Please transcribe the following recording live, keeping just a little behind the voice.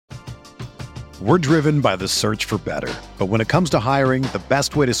We're driven by the search for better. But when it comes to hiring, the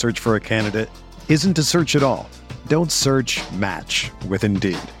best way to search for a candidate isn't to search at all. Don't search, match with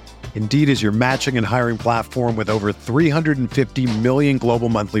Indeed. Indeed is your matching and hiring platform with over 350 million global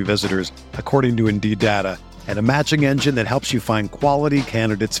monthly visitors, according to Indeed data, and a matching engine that helps you find quality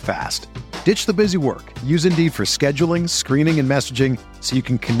candidates fast. Ditch the busy work. Use Indeed for scheduling, screening, and messaging so you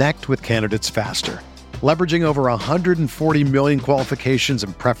can connect with candidates faster. Leveraging over 140 million qualifications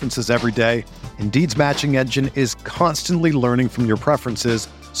and preferences every day, Indeed's matching engine is constantly learning from your preferences,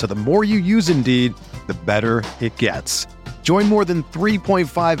 so the more you use Indeed, the better it gets. Join more than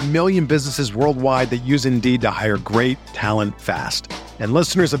 3.5 million businesses worldwide that use Indeed to hire great talent fast. And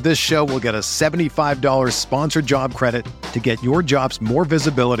listeners of this show will get a $75 sponsored job credit to get your jobs more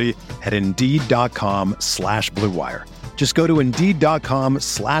visibility at Indeed.com/Blue Wire. Just go to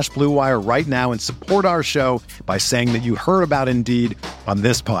Indeed.com/Blue Wire right now and support our show by saying that you heard about Indeed on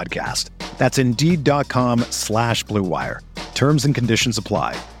this podcast. That's Indeed.com/Blue Wire. Terms and conditions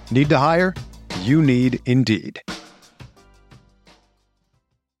apply. Need to hire? You need Indeed.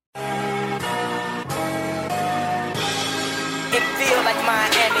 It feels like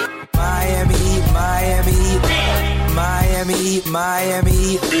Miami. Miami, Miami, Miami, Miami,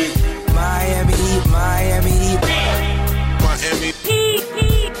 Miami, Miami, Miami,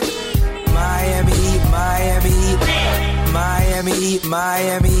 Miami, Miami,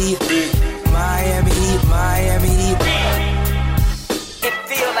 Miami, Miami, Miami. It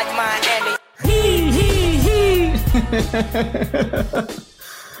feels like Miami.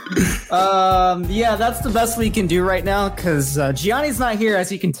 Yeah, that's the best we can do right now because Gianni's not here.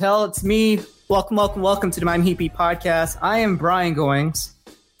 As you can tell, it's me. Welcome to the Miami Heat podcast. I am Brian Goings.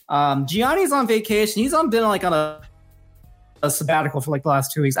 Gianni's on vacation. He's been on a sabbatical for like the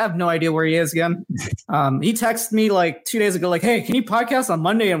last 2 weeks. I have no idea where he is again. He texted me like 2 days ago, like, "Hey, can you podcast on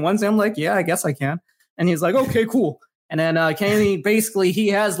Monday and Wednesday?" I'm like, "Yeah, I guess I can." And he's like, "Okay, cool." And then Kenny, basically, he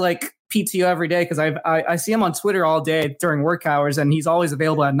has like PTO every day because I see him on Twitter all day during work hours, and he's always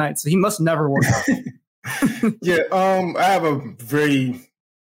available at night. So he must never work. Yeah,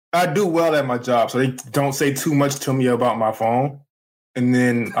 I do well at my job, so they don't say too much to me about my phone. And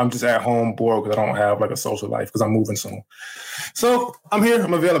then I'm just at home bored because I don't have like a social life because I'm moving soon. So I'm here.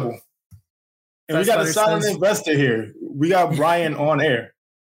 I'm available. And we got a silent investor here. We got Brian on air.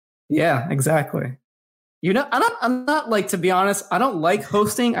 Yeah, exactly. You know, I'm not like, to be honest, I don't like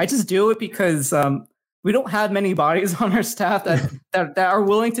hosting. I just do it because we don't have many bodies on our staff that are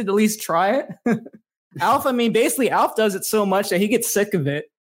willing to at least try it. Alf does it so much that he gets sick of it.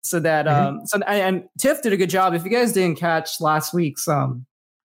 So that and Tiff did a good job. If you guys didn't catch last week's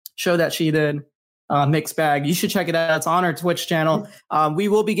show that she did, Mixed Bag, you should check it out. It's on our Twitch channel. We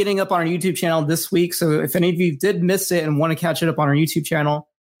will be getting up on our YouTube channel this week. So if any of you did miss it and want to catch it up on our YouTube channel,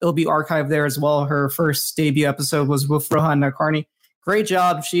 it'll be archived there as well. Her first debut episode was with Rohan Nakarni. Great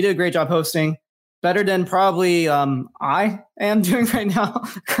job. She did a great job hosting. Better than probably I am doing right now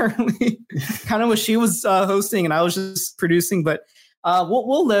currently. Kind of what she was hosting and I was just producing, but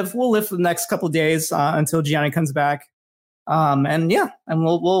we'll live for the next couple of days until Gianni comes back. And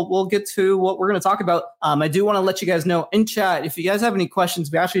we'll get to what we're going to talk about. I do want to let you guys know in chat, if you guys have any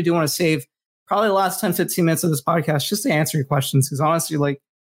questions, we actually do want to save probably the last 10, 15 minutes of this podcast just to answer your questions. Because honestly, like,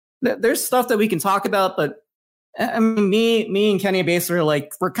 there's stuff that we can talk about, but I mean, me and Kenny basically are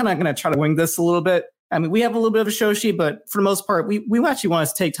like, we're kind of going to try to wing this a little bit. I mean, we have a little bit of a show sheet, but for the most part, we actually want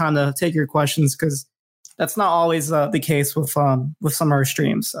to take time to take your questions because that's not always the case with some of our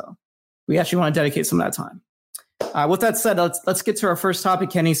streams. So we actually want to dedicate some of that time. With that said, let's get to our first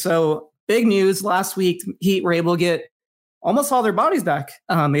topic, Kenny. So big news last week, Heat were able to get almost all their bodies back.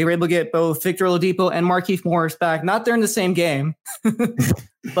 They were able to get both Victor Oladipo and Markieff Morris back. Not during the same game,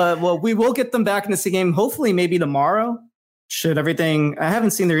 but we will get them back in the same game. Hopefully, maybe tomorrow. Should everything? I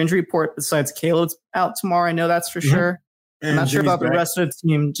haven't seen their injury report besides Caleb's out tomorrow. I know that's for sure. I'm not sure about the rest of the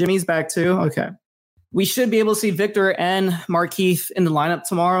team. Jimmy's back too. Okay. We should be able to see Victor and Markieff in the lineup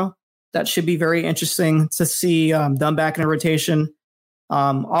tomorrow. That should be very interesting to see them back in a rotation.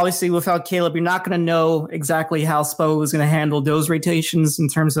 Obviously, without Caleb, you're not going to know exactly how Spo is going to handle those rotations in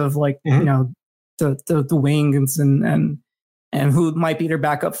terms of like the wings and who might be their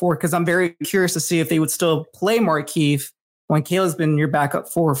backup for. Because I'm very curious to see if they would still play Markieff when Caleb's been your backup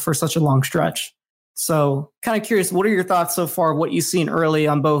for such a long stretch. So, kind of curious, what are your thoughts so far? What you've seen early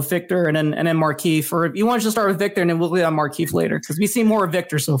on both Victor and then Markieff, or if you want to just start with Victor and then we'll get on Markieff later because we see more of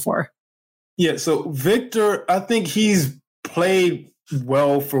Victor so far. Yeah, so Victor, I think he's played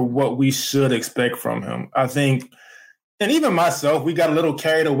well for what we should expect from him. I think, and even myself, we got a little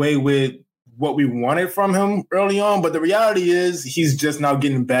carried away with what we wanted from him early on. But the reality is he's just now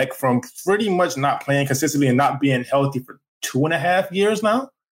getting back from pretty much not playing consistently and not being healthy for 2.5 years now.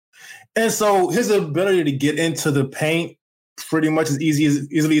 And so his ability to get into the paint pretty much as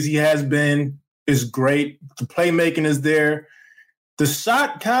easily as he has been is great. The playmaking is there. The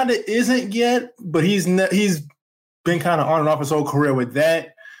shot kind of isn't yet, but he's been kind of on and off his whole career with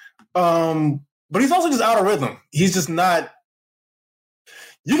that. But he's also just out of rhythm. He's just not.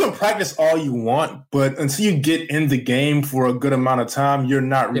 You can practice all you want, but until you get in the game for a good amount of time, you're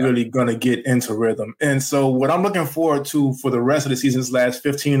not really going to get into rhythm. And so what I'm looking forward to for the rest of the season's last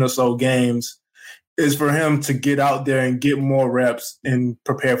 15 or so games is for him to get out there and get more reps and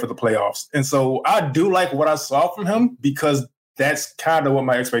prepare for the playoffs. And so I do like what I saw from him because that's kind of what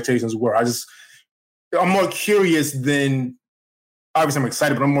my expectations were. I'm more curious than, obviously I'm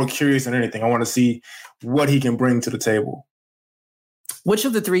excited, but I'm more curious than anything. I want to see what he can bring to the table. Which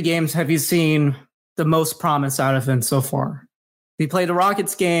of the 3 games have you seen the most promise out of him so far? He played the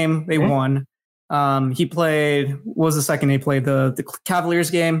Rockets game. They won. He played, what was the second he played? The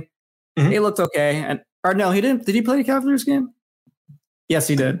Cavaliers game. It looked okay. Or no, he didn't. Did he play the Cavaliers game? Yes,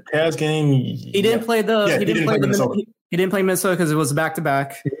 he did. Cavs game. He didn't play the. He didn't play Minnesota. He didn't play Minnesota because it was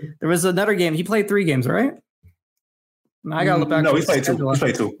back-to-back. There was another game. He played 3 games, right? I got to look back. No, he played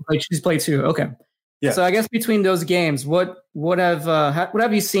 2. He's played 2. Okay. Yeah. So I guess between those games, what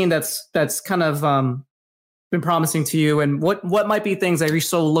have you seen that's kind of been promising to you, and what might be things that you're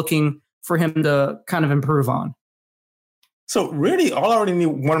still looking for him to kind of improve on? So really, all I already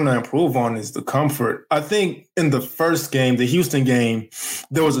want him to improve on is the comfort. I think in the first game, the Houston game,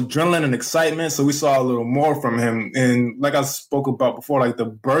 there was adrenaline and excitement, so we saw a little more from him. And like I spoke about before, like the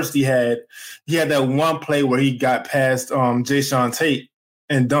burst he had that one play where he got past Jayshawn Tate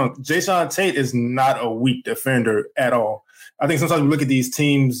and dunked. Jayshawn Tate is not a weak defender at all. I think sometimes we look at these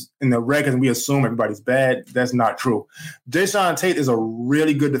teams in the records and we assume everybody's bad. That's not true. Jayshawn Tate is a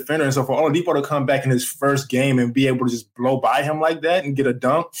really good defender. And so for Oladipo to come back in his first game and be able to just blow by him like that and get a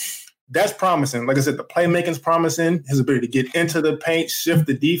dunk, that's promising. Like I said, the playmaking's promising. His ability to get into the paint, shift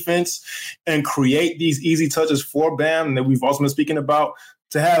the defense, and create these easy touches for Bam that we've also been speaking about.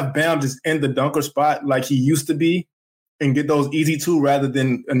 To have Bam just in the dunker spot like he used to be and get those easy 2 rather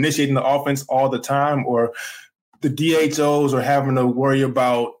than initiating the offense all the time or the DHOs or having to worry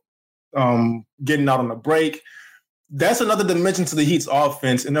about getting out on the break. That's another dimension to the Heat's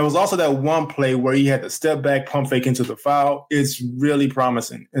offense. And there was also that one play where he had to step back, pump fake into the foul. It's really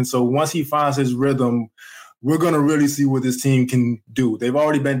promising. And so once he finds his rhythm, we're going to really see what this team can do. They've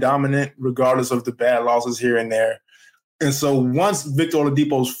already been dominant regardless of the bad losses here and there. And so once Victor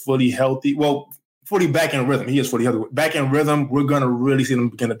Oladipo's fully healthy, fully back in rhythm, he is fully healthy. Back in rhythm, we're going to really see them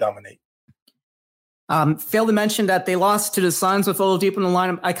begin to dominate. Failed to mention that they lost to the Suns with Oladipo in the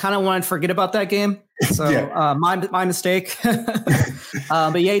lineup. I kind of wanted to forget about that game. So my mistake.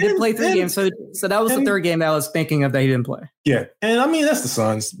 But yeah, he did play 3 games. So that was the 3rd game that I was thinking of that he didn't play. Yeah. And I mean, that's the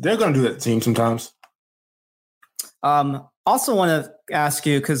Suns. They're going to do that to team sometimes. Also want to ask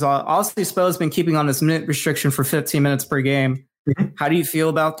you, because obviously Spo's been keeping on this minute restriction for 15 minutes per game. How do you feel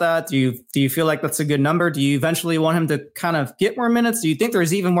about that? Do you feel like that's a good number? Do you eventually want him to kind of get more minutes? Do you think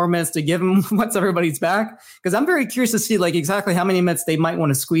there's even more minutes to give him once everybody's back? Because I'm very curious to see like exactly how many minutes they might want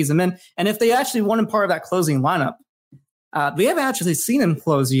to squeeze him in, and if they actually want him part of that closing lineup. We haven't actually seen him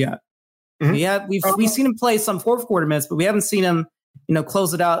close yet. We've seen him play some fourth quarter minutes, but we haven't seen him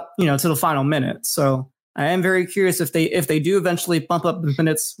close it out to the final minute. So I am very curious if they do eventually bump up the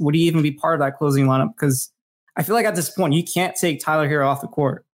minutes, would he even be part of that closing lineup? Because I feel like at this point, you can't take Tyler Hero off the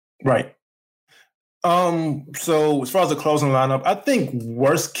court. Right. So as far as the closing lineup, I think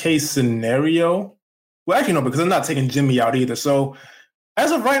worst case scenario, well, actually, no, because I'm not taking Jimmy out either. So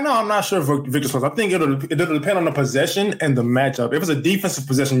as of right now, I'm not sure if Victor's close. I think it'll depend on the possession and the matchup. If it's a defensive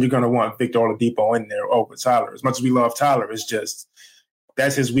possession, you're going to want Victor Oladipo in there over Tyler. As much as we love Tyler, it's just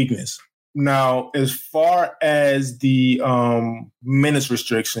that's his weakness. Now, as far as the minutes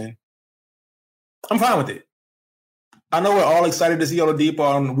restriction, I'm fine with it. I know we're all excited to see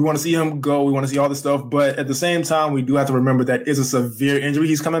Oladipo. We want to see him go. We want to see all this stuff. But at the same time, we do have to remember that it's a severe injury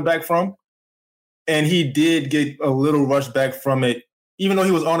he's coming back from. And he did get a little rush back from it, even though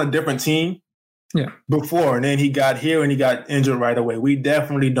he was on a different team before. And then he got here and he got injured right away. We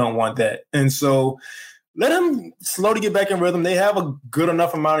definitely don't want that. And so let him slowly get back in rhythm. They have a good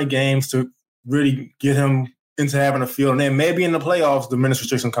enough amount of games to really get him into having a feel. And then maybe in the playoffs, the minutes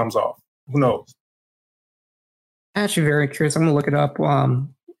restriction comes off. Who knows? Actually, very curious. I'm going to look it up.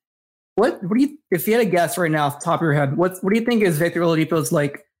 What do you, if you had a guess right now off the top of your head, what do you think is Victor Oladipo's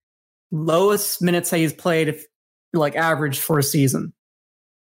like lowest minutes that he's played, if like average for a season?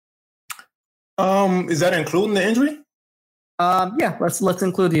 Is that including the injury? Yeah, let's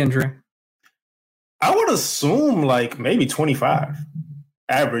include the injury. I would assume like maybe 25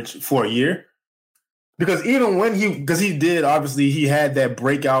 average for a year. Because even when he had that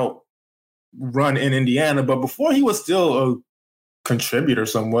breakout run in Indiana, but before he was still a contributor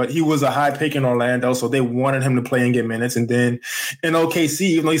somewhat. He was a high pick in Orlando, so they wanted him to play and get minutes. And then in OKC,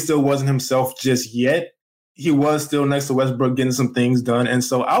 even though he still wasn't himself just yet, he was still next to Westbrook getting some things done. And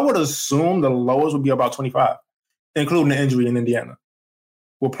so I would assume the lowest would be about 25, including the injury in Indiana.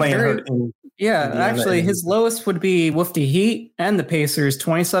 We're playing hurt in Indiana. Actually, his lowest would be with the Heat and the Pacers,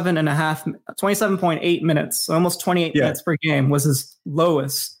 27.8 minutes. So almost 28 minutes per game was his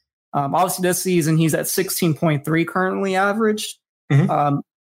lowest. Obviously, this season, he's at 16.3 currently averaged. Mm-hmm.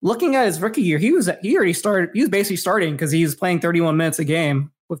 Looking at his rookie year, he was basically starting because he was playing 31 minutes a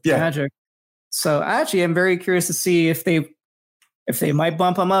game with the Magic. So actually, I'm very curious to see if they might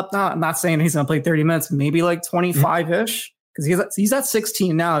bump him up. No, I'm not saying he's going to play 30 minutes, maybe like 25-ish, because he's at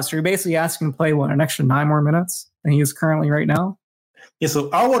 16 now. So you're basically asking him to play an extra 9 more minutes than he is currently right now. Yeah, so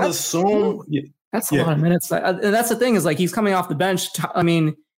I would assume that's a lot of minutes. And that's the thing is like he's coming off the bench. I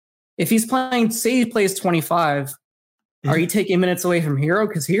mean, if he's playing, say he plays 25. Are you taking minutes away from Hero?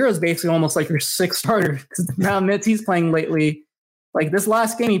 Because Hero is basically almost like your sixth starter. Because the amount of minutes he's playing lately, like this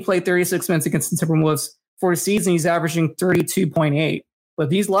last game, he played 36 minutes against the Timberwolves. For the season, he's averaging 32.8.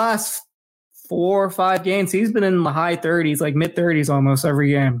 But these last 4 or 5 games, he's been in the high 30s, like mid 30s almost every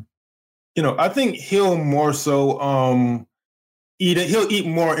game. You know, I think he'll more so he'll eat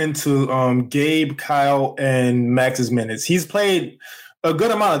more into Gabe, Kyle, and Max's minutes. He's played a good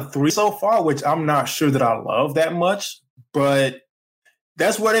amount of 3 so far, which I'm not sure that I love that much. But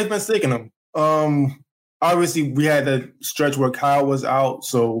that's where they've been sticking him. Obviously, we had the stretch where Kyle was out,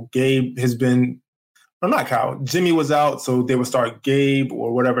 so Gabe has been – not Kyle. Jimmy was out, so they would start Gabe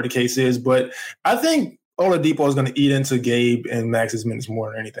or whatever the case is. But I think Oladipo is going to eat into Gabe and Max's minutes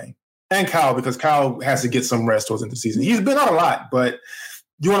more than anything. And Kyle, because Kyle has to get some rest towards the end of the season. He's been out a lot, but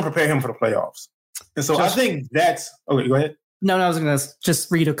you want to prepare him for the playoffs. And so I think that's – okay, go ahead. No, I was going to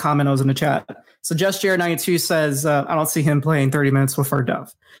just read a comment I was in the chat. So Just Jared92 says, I don't see him playing 30 minutes with our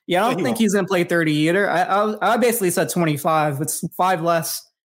Dove. Yeah, I don't think he's going to play 30 either. I basically said 25. It's 5 less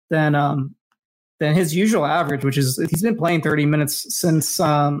than his usual average, which is he's been playing 30 minutes since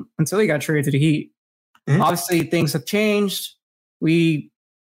until he got traded to the Heat. Mm-hmm. Obviously, things have changed. I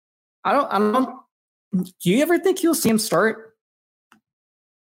don't. Do you ever think you'll see him start?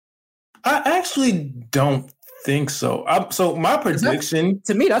 I actually don't think so. So my prediction,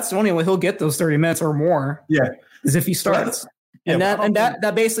 to me, that's the only way he'll get those 30 minutes or more. Yeah, is if he starts. And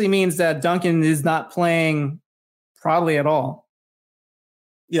that basically means that Duncan is not playing probably at all.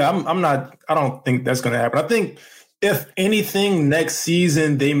 Yeah, I'm not. I don't think that's going to happen. I think if anything, next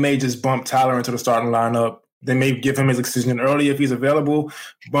season they may just bump Tyler into the starting lineup. They may give him his extension early if he's available,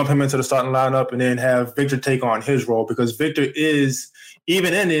 bump him into the starting lineup, and then have Victor take on his role because Victor is,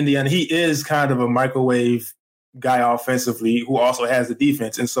 even in Indiana, he is kind of a microwave guy offensively who also has the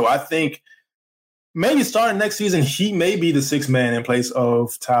defense. And so I think maybe starting next season, he may be the 6th man in place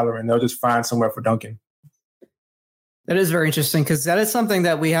of Tyler, and they'll just find somewhere for Duncan. That is very interesting because that is something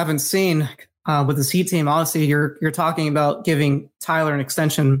that we haven't seen with this Heat team. Honestly, you're talking about giving Tyler an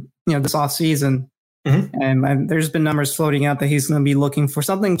extension, this offseason. Mm-hmm. And there's been numbers floating out that he's going to be looking for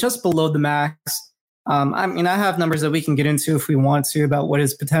something just below the max. I have numbers that we can get into if we want to about what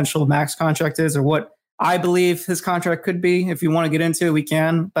his potential max contract is or what I believe his contract could be. If you want to get into it, we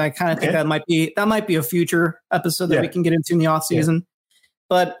can. But I kind of think that might be a future episode that we can get into in the offseason. Yeah.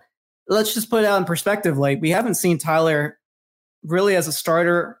 But let's just put it out in perspective. Like, we haven't seen Tyler really as a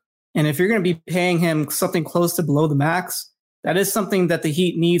starter. And if you're going to be paying him something close to below the max, that is something that the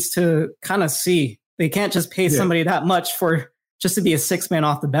Heat needs to kind of see. They can't just pay somebody that much for just to be a 6th man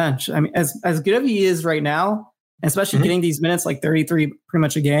off the bench. I mean, as good as he is right now, especially getting these minutes, like 33 pretty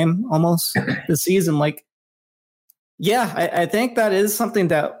much a game almost this season. Like, I think that is something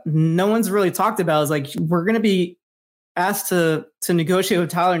that no one's really talked about is like, we're going to be asked to negotiate with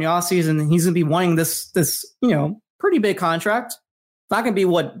Tyler in the offseason, and he's going to be wanting this pretty big contract. It's not going to be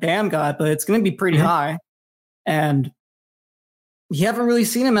what Bam got, but it's going to be pretty high. And you haven't really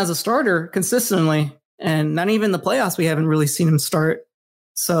seen him as a starter consistently, and not even the playoffs, we haven't really seen him start.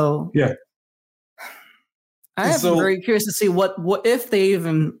 So I am very curious to see what if they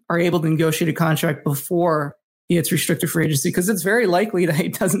even are able to negotiate a contract before he hits restricted free agency, because it's very likely that he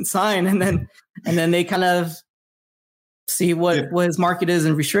doesn't sign, and then they kind of see what his market is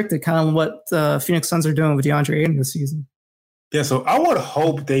and restricted, kind of what the Phoenix Suns are doing with DeAndre Ayton this season. Yeah, so I would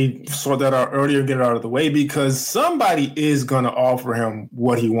hope they sort that out earlier, get it out of the way, because somebody is going to offer him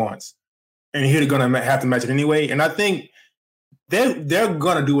what he wants. and here they're going to have to match it anyway. And I think they're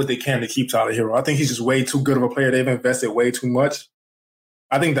going to do what they can to keep Tyler Hero. I think he's just way too good of a player. They've invested way too much.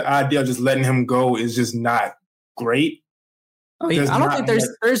 I think the idea of just letting him go is just not great. I don't think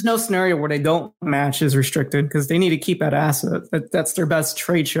there's no scenario where they don't match his restricted because they need to keep that asset. That's their best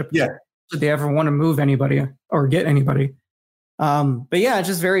trade chip. Yeah. If they ever want to move anybody or get anybody. But yeah,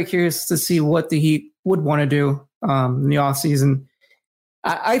 just very curious to see what the Heat would want to do in the offseason.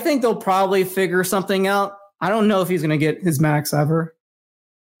 I think they'll probably figure something out. I don't know if he's going to get his max ever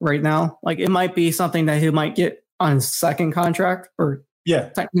right now. Like it might be something that he might get on his second contract or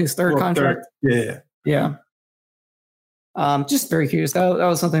technically his third contract. Yeah. Just very curious. That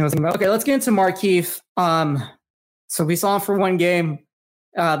was something I was thinking about. Okay, let's get into Markieff. So we saw him for one game.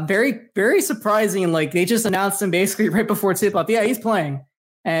 Very, very surprising. Like they just announced him basically right before tip-off. Yeah, he's playing.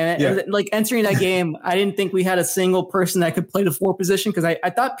 And like entering that game, I didn't think we had a single person that could play the 4 position because I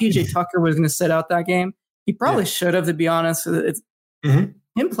thought PJ Tucker was going to sit out that game. He probably should have, to be honest. It's him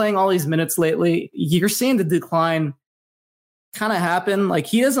playing all these minutes lately. You're seeing the decline kind of happen. Like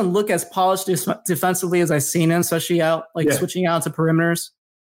he doesn't look as polished defensively as I've seen him, especially out switching out to perimeters,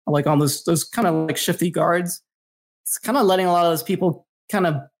 like on those kind of like shifty guards. It's kind of letting a lot of those people kind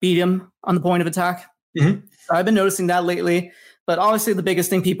of beat him on the point of attack. So I've been noticing that lately. But obviously, the biggest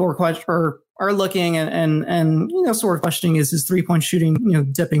thing people are looking and sort of questioning is his 3-point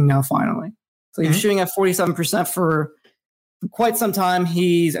shooting, dipping now finally. So he's shooting at 47% for quite some time.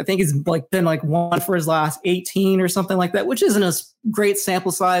 I think he's been 1 for his last 18 or something like that, which isn't a great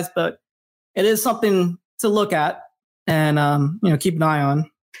sample size, but it is something to look at and keep an eye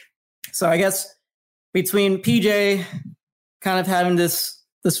on. So I guess between PJ kind of having this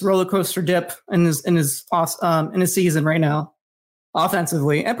roller coaster dip in his season right now,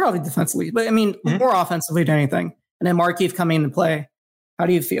 offensively and probably defensively, but I mean more offensively than anything, and then Markieff coming into play, how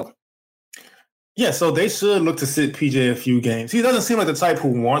do you feel? Yeah, so they should look to sit PJ a few games. He doesn't seem like the type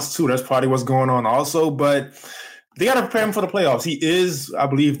who wants to. That's probably what's going on also, but they got to prepare him for the playoffs. He is, I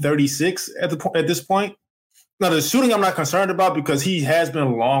believe, 36 at this point. Now, the shooting I'm not concerned about because he has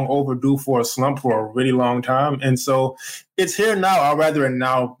been long overdue for a slump for a really long time. And so it's here now. I'd rather it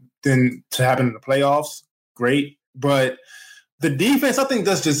now than to happen in the playoffs. Great. But the defense, I think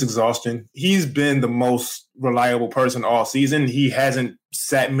that's just exhaustion. He's been the most reliable person all season. He hasn't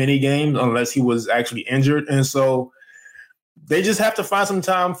sat many games unless he was actually injured. And so they just have to find some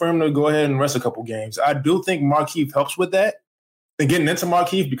time for him to go ahead and rest a couple games. I do think Markieff helps with that. And getting into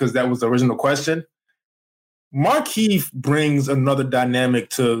Markieff, because that was the original question, Markieff brings another dynamic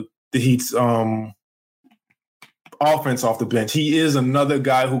to the Heat's offense off the bench. He is another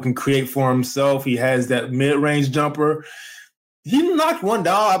guy who can create for himself. He has that mid-range jumper. He knocked one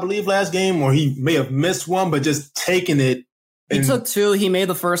down, I believe, last game, or he may have missed one, but just taking it. He took 2. He made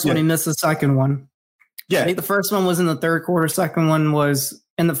the first one. He missed the second one. Yeah. I think the first one was in the third quarter. Second one was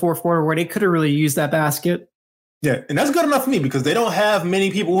in the fourth quarter where they could have really used that basket. Yeah, and that's good enough for me because they don't have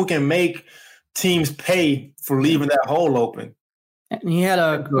many people who can make teams pay for leaving that hole open. And he had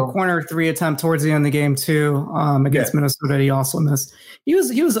a corner 3 attempt towards the end of the game too against Minnesota. He also missed. He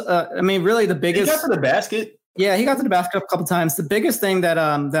was. Really the biggest. He got to the basket. Yeah, he got to the basket a couple times. The biggest thing that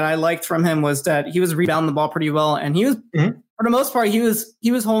I liked from him was that he was rebounding the ball pretty well, and he was for the most part he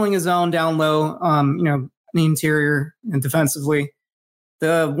was holding his own down low. In the interior and defensively.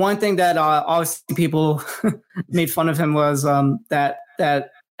 The one thing that obviously people made fun of him was that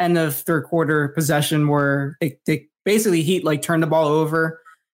end of third quarter possession where they basically Heat turned the ball over.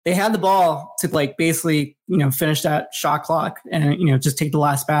 They had the ball to basically finish that shot clock and just take the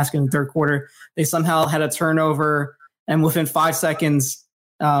last basket in the third quarter. They somehow had a turnover, and within 5 seconds,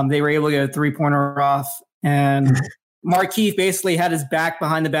 they were able to get a 3-pointer off. And Markieff basically had his back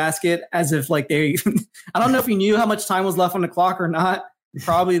behind the basket as if they. I don't know if he knew how much time was left on the clock or not.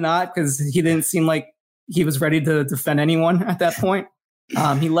 Probably not, because he didn't seem like he was ready to defend anyone at that point.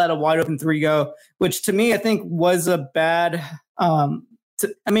 He let a wide open 3 go, which to me I think was a bad.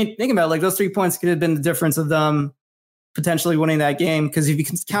 Think about it, those 3 points could have been the difference of them potentially winning that game. Because if you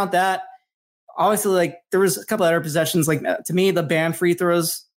can count that, obviously, there was a couple other possessions. To me, the Bam free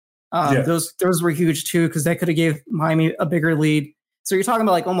throws, those were huge too, because that could have gave Miami a bigger lead. So you're talking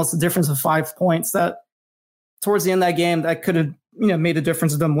about almost a difference of 5 points that towards the end of that game that could have made a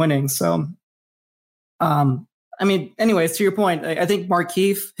difference of them winning. So, anyways, to your point, I think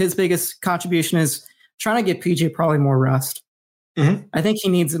Markieff, his biggest contribution is trying to get PJ probably more rest. Mm-hmm. I think he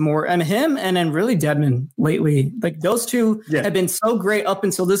needs more, and him, and then really Dedmon lately. Those two have been so great up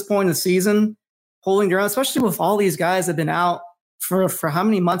until this point in the season, holding their own, especially with all these guys that have been out for how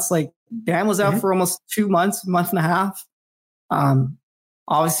many months? Bam was out for almost 2 months, month and a half.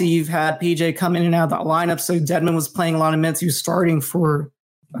 Obviously, you've had PJ come in and out of the lineup, so Dedmon was playing a lot of minutes. He was starting for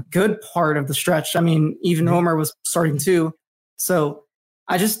a good part of the stretch. I mean, even Omer was starting too. So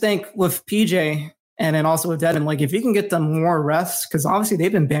I just think with PJ and then also with Dedmon, like if you can get them more rests, because obviously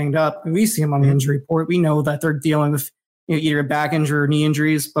they've been banged up. We see them on the injury report. We know that they're dealing with either a back injury or knee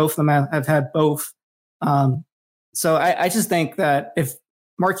injuries. Both of them have had both. So I just think that if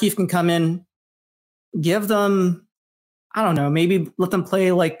Markieff can come in, give them, I don't know, maybe let them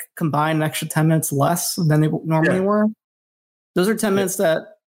play like combined an extra 10 minutes less than they normally were. Those are 10 minutes that,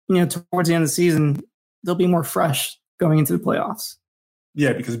 towards the end of the season, they'll be more fresh going into the playoffs.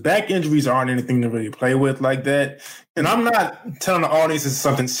 Yeah, because back injuries aren't anything to really play with like that. And I'm not telling the audience it's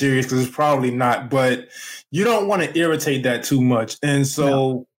something serious because it's probably not, but you don't want to irritate that too much. And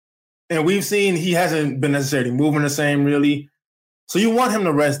so, and we've seen he hasn't been necessarily moving the same really. So you want him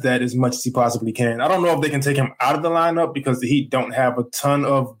to rest that as much as he possibly can. I don't know if they can take him out of the lineup because the Heat don't have a ton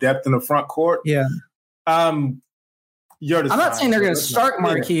of depth in the front court. Yeah. I'm not saying they're going to start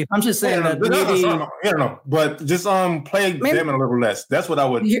Markieff. I'm just saying that maybe but just play them a little less. That's what I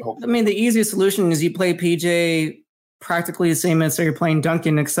would hope. I mean, the easiest solution is you play PJ practically the same minutes that you're playing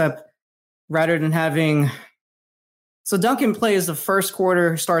Duncan, except rather than having. So Duncan plays the first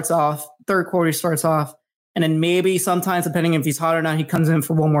quarter, starts off, third quarter starts off, and then maybe sometimes, depending if he's hot or not, he comes in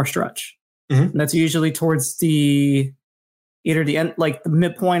for one more stretch. And that's usually towards either the end, like the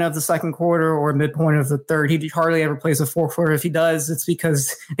midpoint of the second quarter or midpoint of the third. He hardly ever plays a fourth quarter. If he does, it's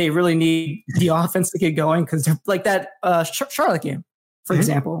because they really need the offense to get going. Because they're like that Charlotte game, for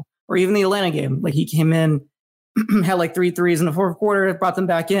example, or even the Atlanta game. Like he came in, had like 3 threes in the fourth quarter, brought them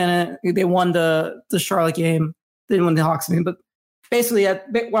back in. They won the Charlotte game. They didn't win the Hawks game. But basically,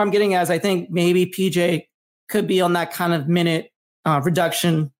 what I'm getting at is I think maybe PJ could be on that kind of minute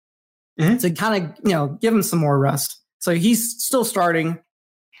reduction to kind of, give him some more rest. So he's still starting.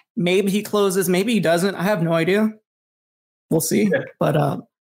 Maybe he closes. Maybe he doesn't. I have no idea. We'll see. Yeah. But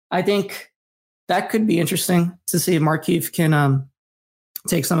I think that could be interesting to see if Markieff can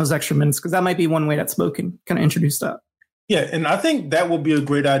take some of those extra minutes, because that might be one way that Spo can kind of introduce that. Yeah, and I think that would be a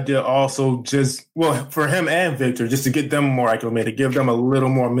great idea also for him and Victor, just to get them more acclimated, give them a little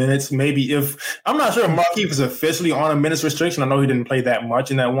more minutes. Maybe I'm not sure if Markieff is officially on a minutes restriction. I know he didn't play that much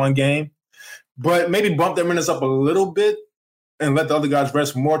in that one game. But maybe bump their minutes up a little bit and let the other guys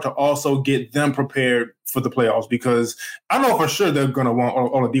rest more to also get them prepared for the playoffs, because I know for sure they're going to want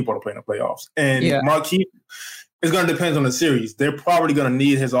Oladipo to play in the playoffs. And Markieff is going to depend on the series. They're probably going to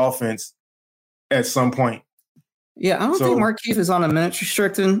need his offense at some point. Yeah, I don't think Markieff is on a minutes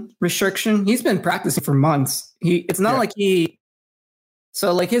restriction. He's been practicing for months. It's not like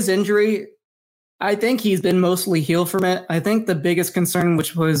his injury, I think he's been mostly healed from it. I think the biggest concern,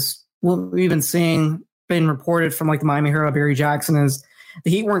 which was what we've been reported from like the Miami Herald, Barry Jackson, is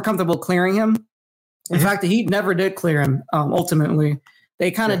the Heat weren't comfortable clearing him. In fact, the Heat never did clear him. Ultimately,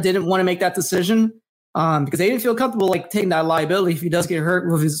 they kind of didn't want to make that decision because they didn't feel comfortable like taking that liability if he does get hurt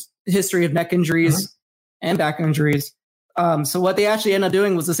with his history of neck injuries and back injuries. So what they actually ended up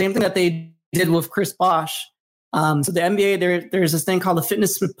doing was the same thing that they did with Chris Bosh. So the NBA, there's this thing called the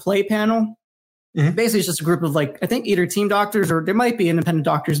Fitness to Play panel. Basically, it's just a group of I think either team doctors or there might be independent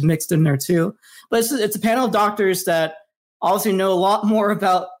doctors mixed in there too. But it's a panel of doctors that obviously know a lot more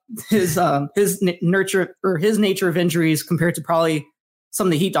about his nature of injuries compared to probably some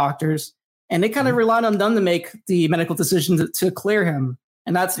of the Heat doctors. And they kind of relied on them to make the medical decision to clear him.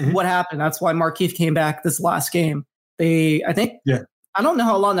 And that's what happened. That's why Markieff came back this last game. I don't know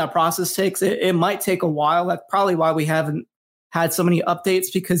how long that process takes. It might take a while. That's probably why we haven't had so many updates,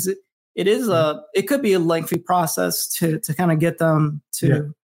 because it could be a lengthy process to kind of get them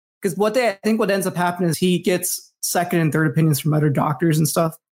to, because I think what ends up happening is he gets second and third opinions from other doctors and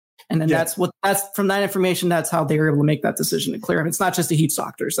stuff. And then that's from that information, that's how they were able to make that decision to clear him. It's not just the Heat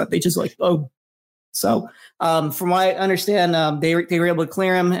doctors that they just So from what I understand, they were able to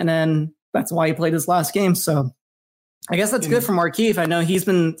clear him, and then that's why he played his last game. So I guess that's good for Markieff. I know he's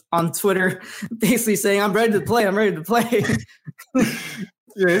been on Twitter basically saying, I'm ready to play.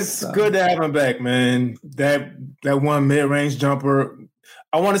 Yeah, it's good to have him back, man. That one mid-range jumper,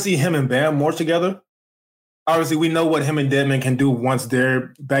 I want to see him and Bam more together. Obviously, we know what him and Dedmon can do once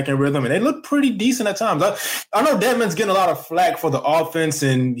they're back in rhythm, and they look pretty decent at times. I know Dedmon's getting a lot of flack for the offense,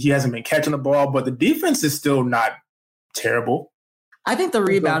 and he hasn't been catching the ball, but the defense is still not terrible. I think the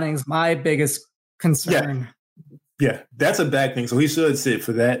rebounding is my biggest concern. Yeah, that's a bad thing, so he should sit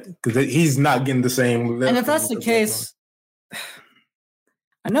for that, because he's not getting the same. And if that's the case,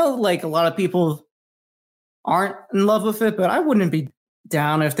 I know a lot of people aren't in love with it, but I wouldn't be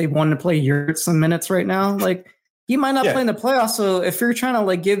down if they wanted to play Yurt some minutes right now. he might not play in the playoffs. So if you're trying to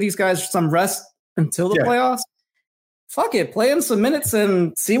like give these guys some rest until the playoffs, fuck it, play him some minutes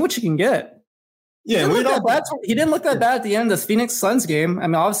and see what you can get. Yeah, he didn't look that bad at the end of the Phoenix Suns game. I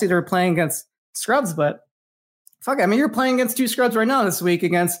mean, obviously they were playing against scrubs, but fuck it. I mean, you're playing against 2 scrubs right now this week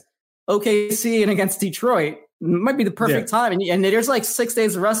against OKC and against Detroit. It might be the perfect time. And there's like 6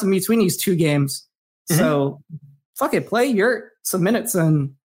 days of rest in between these 2 games. So fuck it, play some minutes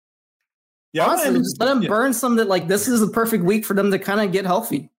and honestly, just let them burn some that like this is the perfect week for them to kind of get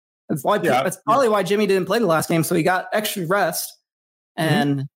healthy. That's probably why Jimmy didn't play the last game. So he got extra rest.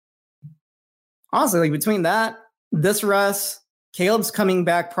 And honestly, like between this rest, Caleb's coming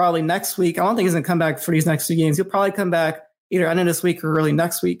back probably next week. I don't think he's going to come back for these next 2 games. He'll probably come back either end of this week or early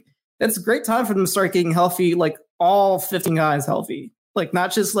next week. It's a great time for them to start getting healthy, like all 15 guys healthy. Like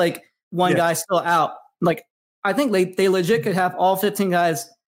not just like one guy still out. Like I think they legit could have all 15 guys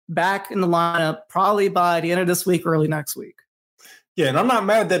back in the lineup probably by the end of this week or early next week. Yeah, and I'm not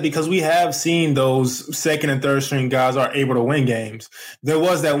mad at that because we have seen those second and third string guys are able to win games. There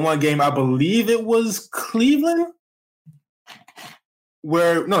was that one game, I believe it was Cleveland,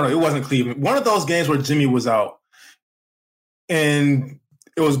 where no, it wasn't Cleveland. One of those games where Jimmy was out, and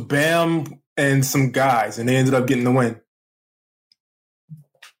it was Bam and some guys, and they ended up getting the win.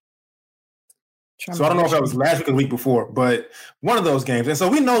 So I don't know if that was last week or the week before, but one of those games. And so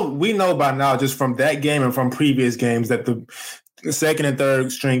we know by now just from that game and from previous games that the second and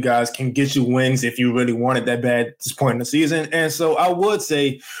third string guys can get you wins if you really want it that bad at this point in the season. And so I would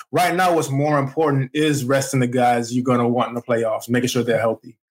say right now what's more important is resting the guys you're going to want in the playoffs, making sure they're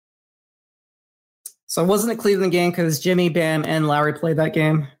healthy. So it wasn't a Cleveland game because Jimmy, Bam, and Lowry played that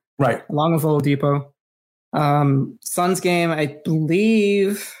game. Right. Along with Oladipo. Suns game, I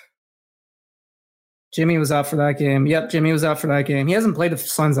believe Jimmy was out for that game. Yep, Jimmy was out for that game. He hasn't played the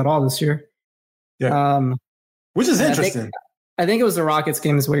Suns at all this year. Yeah. Which is interesting. I think it was the Rockets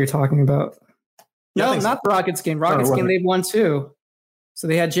game is what you're talking about. No, not the Rockets game. Rockets game, they've won 2. So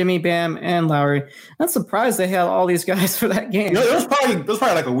they had Jimmy, Bam, and Lowry. I'm surprised they had all these guys for that game. It was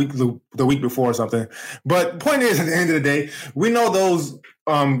probably like a week, the week before or something. But point is, at the end of the day, we know those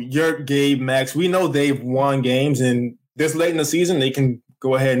Yurt, Gabe, Max, we know they've won games, and this late in the season, they can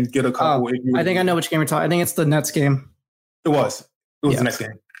go ahead and get a couple. I think I know which game you're talking. I think it's the Nets game. It was the next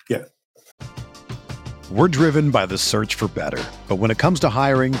game. Yeah. We're driven by the search for better. But when it comes to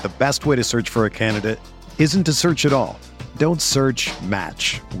hiring, the best way to search for a candidate isn't to search at all. Don't search,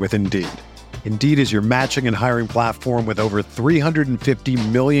 match with Indeed. Indeed is your matching and hiring platform with over 350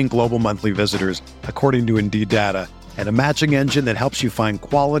 million global monthly visitors, according to Indeed data, and a matching engine that helps you find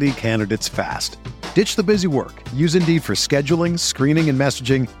quality candidates fast. Ditch the busy work. Use Indeed for scheduling, screening, and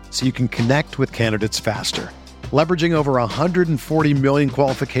messaging so you can connect with candidates faster. Leveraging over 140 million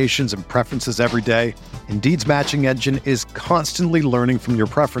qualifications and preferences every day, Indeed's matching engine is constantly learning from your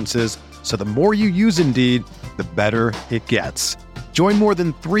preferences, so the more you use Indeed, the better it gets. Join more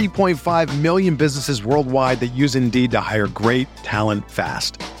than 3.5 million businesses worldwide that use Indeed to hire great talent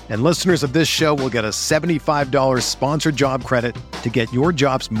fast. And listeners of this show will get a $75 sponsored job credit to get your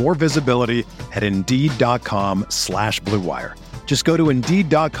jobs more visibility at Indeed.com/Blue Wire. Just go to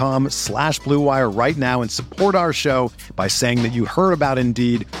Indeed.com/Blue Wire right now and support our show by saying that you heard about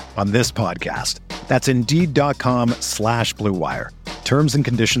Indeed on this podcast. That's Indeed.com/Blue Wire. Terms and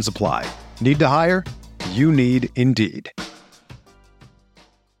conditions apply. Need to hire? You need Indeed.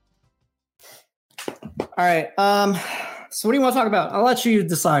 All right. So what do you want to talk about? I'll let you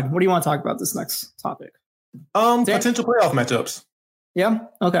decide. What do you want to talk about this next topic? Potential playoff matchups. Yeah?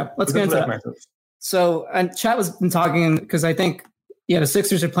 Okay. Let's get into that. Matchups. So, and chat was been talking because I think, the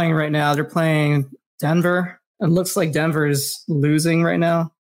Sixers are playing right now. They're playing Denver. It looks like Denver is losing right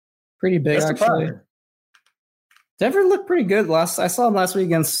now. Pretty big, that's actually. Denver looked pretty good. I saw them last week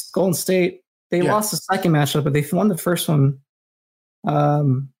against Golden State. They lost the second matchup, but they won the first one.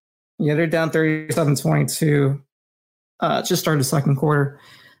 They're down 37-22. Just started the second quarter.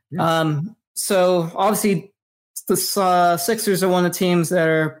 Yeah. So obviously the Sixers are one of the teams that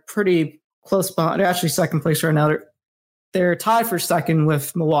are pretty close behind. They're actually second place right now. They're tied for second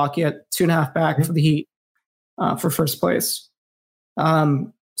with Milwaukee at 2.5 back for the Heat for first place.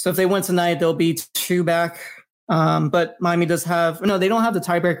 So if they win tonight, they'll be 2 back. But Miami does have they don't have the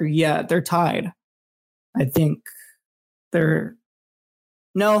tiebreaker yet. They're tied. I think they're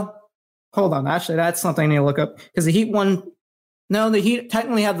hold on. Actually, that's something I need to look up because the Heat won. No, the Heat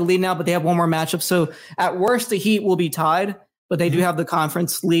technically have the lead now, but they have one more matchup. So at worst, the Heat will be tied, but they do have the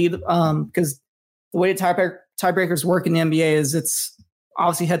conference lead because the way the tiebreakers work in the NBA is it's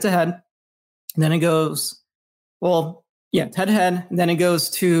obviously head to head. And then it goes, Yeah, head-to-head. Then it goes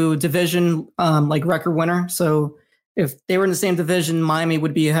to division, like record winner. So if they were in the same division, Miami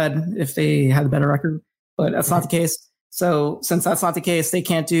would be ahead if they had a better record. But that's not the case. So since that's not the case, they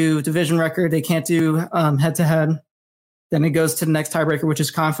can't do division record. They can't do head-to-head. Then it goes to the next tiebreaker, which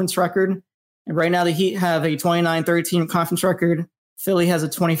is conference record. And right now the Heat have a 29-13 conference record. Philly has a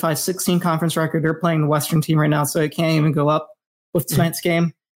 25-16 conference record. They're playing the Western team right now, so it can't even go up with tonight's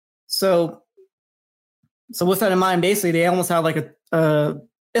game. So with that in mind, basically they almost have like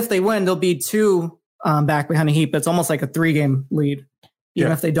if they win, they'll be 2 back behind the Heat, but it's almost like a 3-game lead,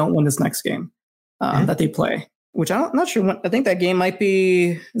 even if they don't win this next game that they play. Which I'm not sure when. I think that game might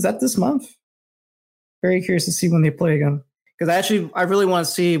be. Is that this month? Very curious to see when they play again, because I really want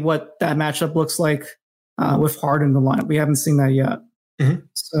to see what that matchup looks like with Harden in the lineup. We haven't seen that yet,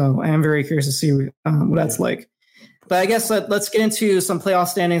 so I am very curious to see what that's like. But I guess let's get into some playoff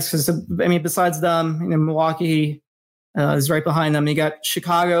standings, because I mean, besides them, Milwaukee is right behind them. You got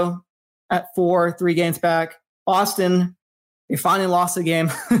Chicago at 4, 3 games back. Boston, they finally lost a game.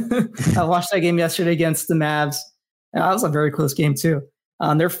 I watched that game yesterday against the Mavs. That was a very close game too.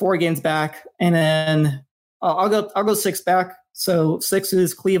 They're 4 games back, and then I'll go 6 back. So 6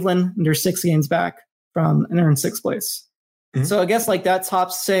 is Cleveland, and they're 6 games back and they're in 6th place. So I guess like that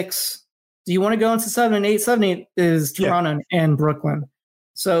top 6. Do you want to go into 7 and 8? 7 and 8 is Toronto and Brooklyn.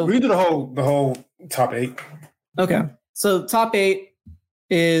 So we do the whole top 8. Okay. So top 8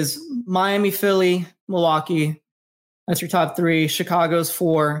 is Miami, Philly, Milwaukee. That's your top 3. Chicago's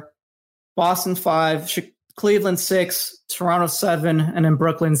 4, Boston 5, Cleveland 6, Toronto 7, and then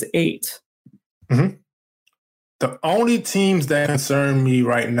Brooklyn's 8. The only teams that concern me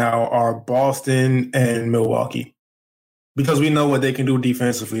right now are Boston and Milwaukee, because we know what they can do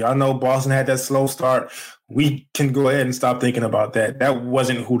defensively. I know Boston had that slow start. We can go ahead and stop thinking about that. That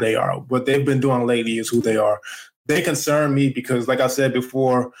wasn't who they are. What they've been doing lately is who they are. They concern me because, like I said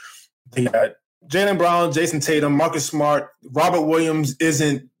before, they got Jaylen Brown, Jason Tatum, Marcus Smart. Robert Williams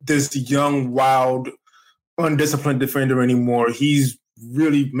isn't this young, wild, undisciplined defender anymore. He's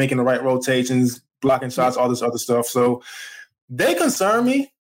really making the right rotations, blocking shots, all this other stuff. So they concern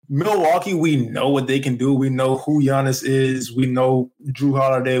me. Milwaukee, we know what they can do. We know who Giannis is. We know Drew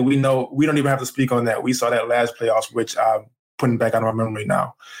Holiday. We know we don't even have to speak on that. We saw that last playoffs, which I'm putting back out of my memory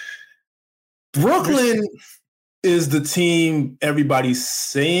now. Brooklyn is the team everybody's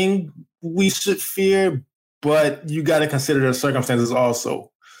saying we should fear, but you got to consider the circumstances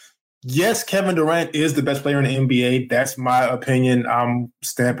also. Yes, Kevin Durant is the best player in the NBA. That's my opinion. I'm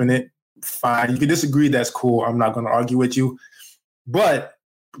stamping it. Fine. You can disagree. That's cool. I'm not going to argue with you. But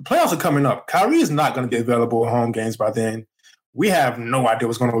playoffs are coming up. Kyrie is not going to be available at home games by then. We have no idea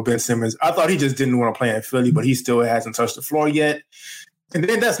what's going on with Ben Simmons. I thought he just didn't want to play in Philly, but he still hasn't touched the floor yet. And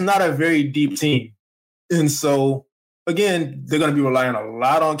then that's not a very deep team. And so, again, they're going to be relying a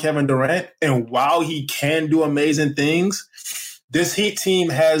lot on Kevin Durant. And while he can do amazing things, this Heat team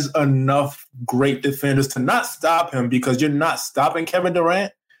has enough great defenders to not stop him, because you're not stopping Kevin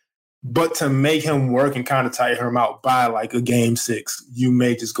Durant, but to make him work and kind of tire him out by like a game 6. You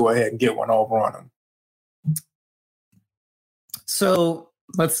may just go ahead and get one over on him. So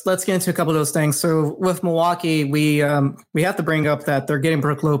let's get into a couple of those things. So with Milwaukee, we have to bring up that they're getting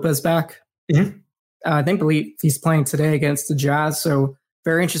Brook Lopez back. I believe he's playing today against the Jazz. So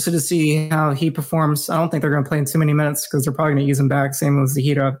very interested to see how he performs. I don't think they're going to play in too many minutes, because they're probably going to use him back. Same as the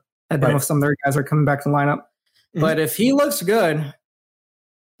Heat have done with some of their guys are coming back to the lineup. But if he looks good,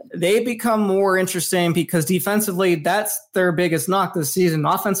 they become more interesting, because defensively, that's their biggest knock this season.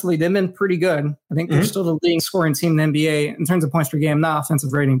 Offensively, they've been pretty good. I think they're still the leading scoring team in the NBA in terms of points per game, not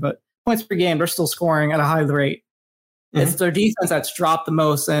offensive rating, but points per game. They're still scoring at a high rate. It's their defense that's dropped the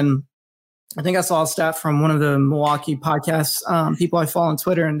most. And I think I saw a stat from one of the Milwaukee podcasts, people I follow on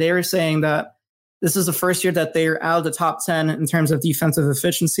Twitter, and they were saying that this is the first year that they're out of the top 10 in terms of defensive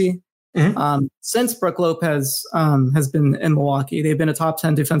efficiency. Since Brook Lopez has been in Milwaukee, they've been a top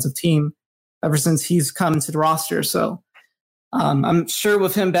 10 defensive team ever since he's come to the roster. So I'm sure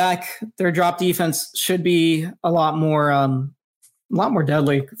with him back, their drop defense should be a lot more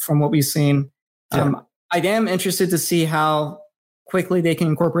deadly from what we've seen. I am interested to see how quickly they can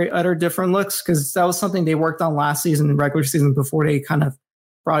incorporate other different looks, because that was something they worked on last season and regular season before they kind of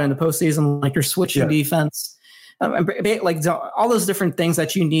brought in the postseason, like your switching defense. Like all those different things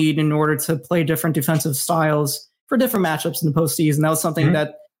that you need in order to play different defensive styles for different matchups in the postseason. That was something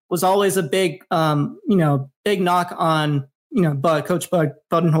that was always a big, big knock on, Coach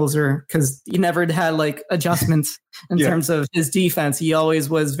Budenholzer, because he never had like adjustments in terms of his defense. He always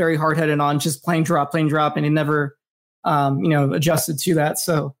was very hard-headed on just playing drop, and he never, adjusted to that.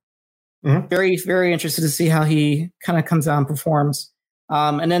 So Very, very interested to see how he kind of comes out and performs.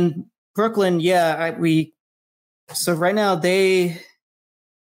 And then Brooklyn, so right now they've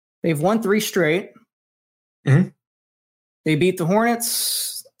won 3 straight. They beat the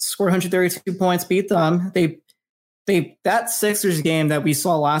Hornets, scored 132 points, beat them. That Sixers game that we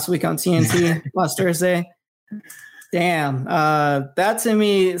saw last week on TNT last Thursday. Damn, that to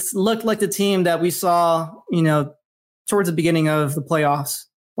me looked like the team that we saw, towards the beginning of the playoffs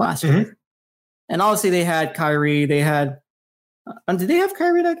last year. And obviously they had Kyrie. They had, did they have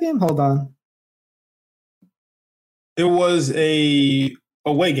Kyrie that game? Hold on. It was a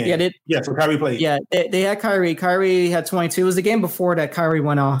away game. So Kyrie played. Yeah, they had Kyrie. Kyrie had 22. It was the game before that Kyrie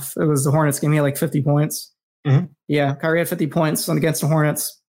went off. It was the Hornets game. He had like 50 points. Yeah, Kyrie had 50 points against the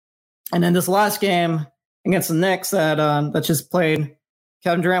Hornets. And then this last game against the Knicks that just played,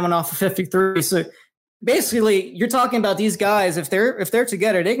 Kevin Durant went off for 53. So basically, you're talking about these guys. If they're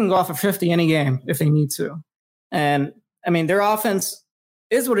together, they can go off for 50 any game if they need to. And I mean, their offense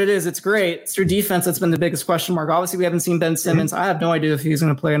is what it is. It's great. It's their defense that's been the biggest question mark. Obviously, we haven't seen Ben Simmons. I have no idea if he's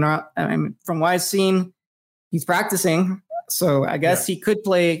going to play or not. I mean, from what I've seen, he's practicing. So I guess he could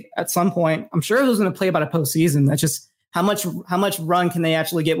play at some point. I'm sure he's going to play about a postseason. That's just how much run can they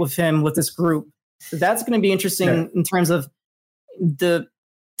actually get with him with this group. So that's going to be interesting in terms of the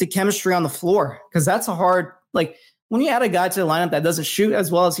chemistry on the floor, because that's a hard, like when you add a guy to the lineup that doesn't shoot as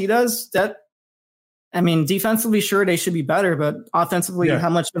well as he does, defensively, sure, they should be better, but offensively, how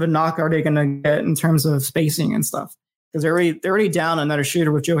much of a knock are they going to get in terms of spacing and stuff? Because they're already down another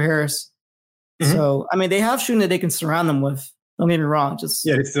shooter with Joe Harris. So, I mean, they have shooting that they can surround them with. Don't get me wrong. They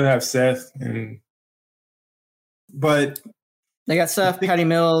still have Seth, but they got Seth, Patty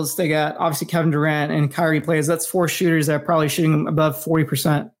Mills. They got obviously Kevin Durant and Kyrie plays. That's 4 shooters that are probably shooting above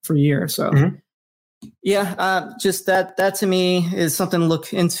 40% for a year. So, just that to me is something to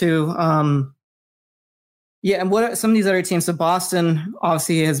look into. And what some of these other teams? So Boston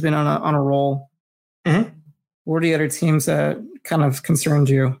obviously has been on a roll. What are the other teams that kind of concerned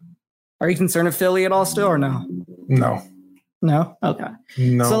you? Are you concerned of Philly at all still, or no? No. No? Okay.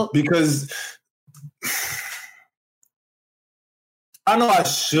 No, because I know I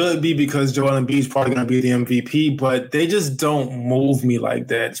should be, because Joel Embiid is probably going to be the MVP, but they just don't move me like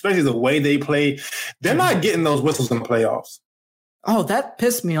that, especially the way they play. They're not getting those whistles in the playoffs. Oh, that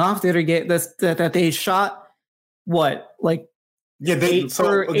pissed me off the other game, that they shot, what, like, eight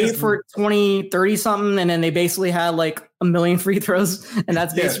for 20, 30 something, and then they basically had like a million free throws, and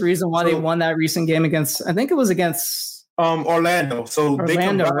that's basically the reason why they won that recent game against, I think it was against Orlando. They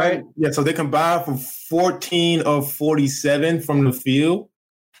combined, right? Yeah, so they combined for 14 of 47 from the field,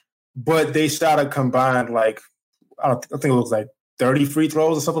 but they shot a combined I think it was like 30 free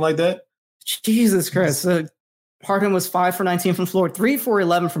throws or something like that. Jesus Christ. So Harden was 5 for 19 from floor, 3 for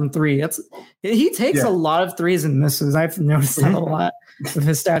 11 from 3. He takes a lot of threes and misses. I've noticed that a lot with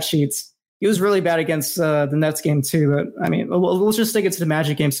his stat sheets. He was really bad against the Nets game too. But I mean, we'll just stick it to the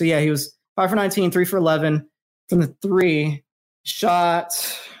Magic game. So he was 5 for 19, 3 for 11 from the 3. Shot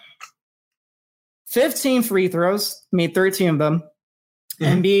 15 free throws, made 13 of them.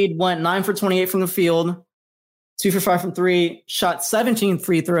 Embiid went 9 for 28 from the field, 2 for 5 from 3. Shot 17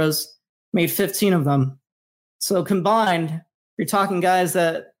 free throws, made 15 of them. So combined, you're talking guys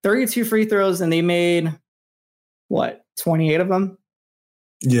that 32 free throws, and they made, 28 of them?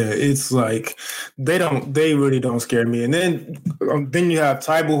 Yeah, it's like they really don't scare me. And then you have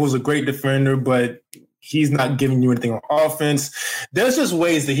Tybal, who's a great defender, but he's not giving you anything on offense. There's just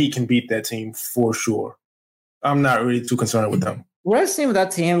ways that he can beat that team for sure. I'm not really too concerned with them. What I've seen with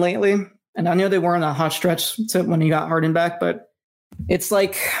that team lately, and I know they were in a hot stretch when he got Harden back, but it's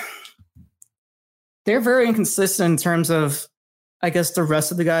like they're very inconsistent in terms of, I guess, the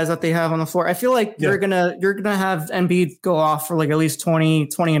rest of the guys that they have on the floor. I feel like you're gonna have Embiid go off for like at least 20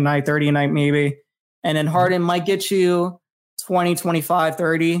 a night, 30 a night maybe. And then Harden might get you 20, 25,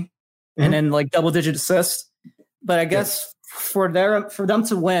 30, and then like double-digit assists. But I guess for them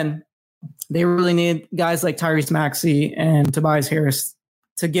to win, they really need guys like Tyrese Maxey and Tobias Harris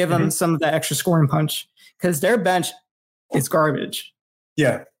to give them some of that extra scoring punch, because their bench is garbage.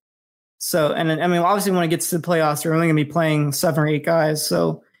 Yeah. So, and I mean, obviously when it gets to the playoffs, they're only going to be playing 7 or 8 guys.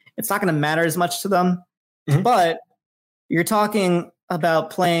 So it's not going to matter as much to them. But you're talking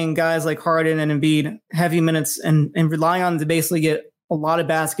about playing guys like Harden and Embiid heavy minutes and relying on them to basically get a lot of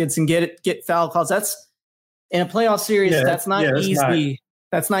baskets and get foul calls. That's in a playoff series. That's not easy.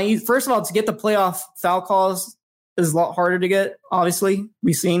 That's not easy. First of all, to get the playoff foul calls is a lot harder to get. Obviously,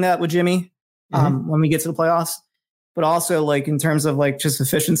 we've seen that with Jimmy when we get to the playoffs. But also, like, in terms of like just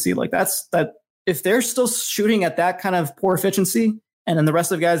efficiency, like that if they're still shooting at that kind of poor efficiency, and then the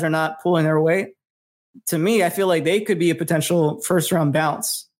rest of the guys are not pulling their weight, to me, I feel like they could be a potential first round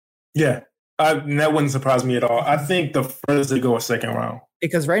bounce. Yeah, that wouldn't surprise me at all. I think the furthest they go is second round.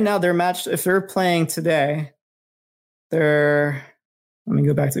 Because right now they're matched. If they're playing today, let me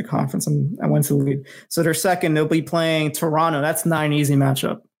go back to the conference. I went to the lead. So they're second. They'll be playing Toronto. That's not an easy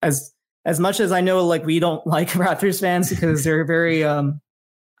matchup. As much as I know, like, we don't like Raptors fans because they're very, I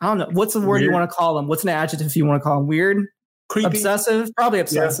don't know. What's the word you want to call them? What's an adjective you want to call them? Weird? Creepy? Obsessive? Probably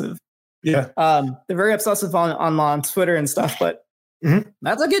obsessive. Yeah. They're very obsessive on Twitter and stuff, but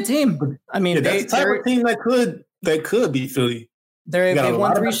that's a good team. I mean, that's the type of team that could beat Philly. They've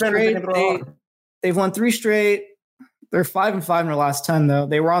won 3 straight. They've won 3 straight. They're 5-5 in their last 10, though.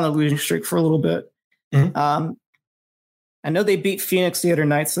 They were on the losing streak for a little bit. I know they beat Phoenix the other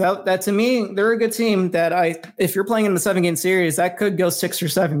night, so that to me, they're a good team. If you're playing in the 7-game series, that could go 6 or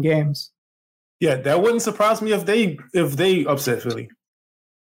 7 games. Yeah, that wouldn't surprise me if they upset Philly,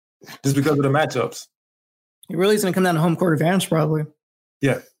 just because of the matchups. It really is going to come down to home court advantage, probably.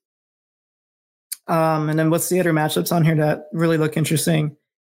 Yeah. And then what's the other matchups on here that really look interesting?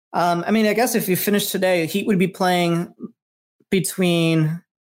 I mean, I guess if you finish today, Heat would be playing between.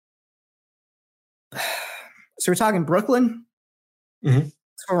 So we're talking Brooklyn,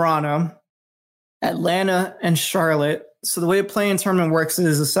 Toronto, Atlanta, and Charlotte. So the way the play-in tournament works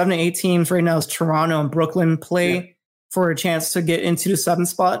is the 7 to 8 teams right now is Toronto and Brooklyn play for a chance to get into the 7th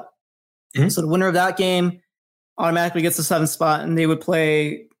spot. So the winner of that game automatically gets the 7th spot, and they would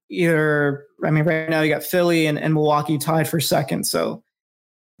play either. I mean, right now you got Philly and Milwaukee tied for second. So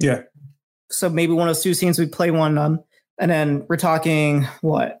so maybe one of those 2 teams would play one, and then we're talking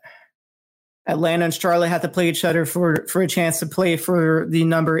what? Atlanta and Charlotte have to play each other for a chance to play for the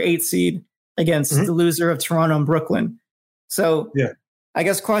number 8 seed against the loser of Toronto and Brooklyn. So I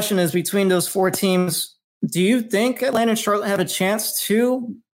guess question is, between those 4 teams, do you think Atlanta and Charlotte have a chance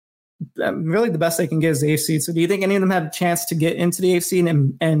to really the best they can get is the 8th seed? So do you think any of them have a chance to get into the 8th seed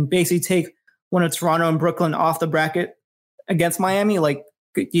and basically take one of Toronto and Brooklyn off the bracket against Miami? Like,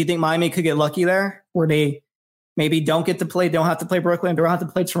 do you think Miami could get lucky there where they maybe don't have to play Brooklyn, don't have to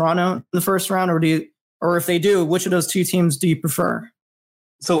play Toronto in the first round, or if they do, which of those 2 teams do you prefer?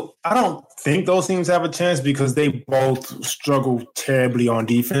 So I don't think those teams have a chance because they both struggle terribly on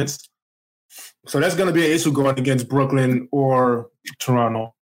defense. So that's going to be an issue going against Brooklyn or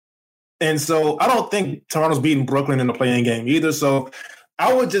Toronto. And so I don't think Toronto's beating Brooklyn in the play-in game either. So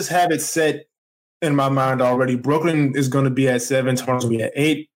I would just have it set in my mind already. Brooklyn is going to be at 7, Toronto's going to be at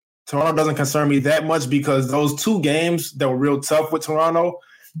 8. Toronto doesn't concern me that much because those 2 games that were real tough with Toronto,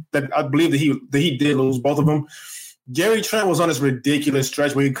 that I believe that he did lose both of them. Gary Trent was on this ridiculous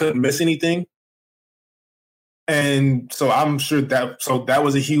stretch where he couldn't miss anything. And so I'm sure that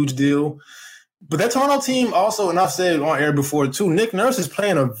was a huge deal. But that Toronto team also, and I've said it on air before too, Nick Nurse is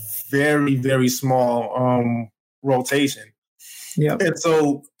playing a very, very small rotation. Yeah. And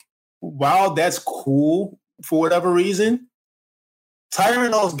so while that's cool for whatever reason,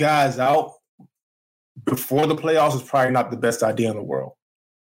 tiring those guys out before the playoffs is probably not the best idea in the world.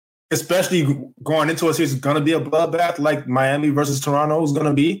 Especially going into a series, it's going to be a bloodbath like Miami versus Toronto is going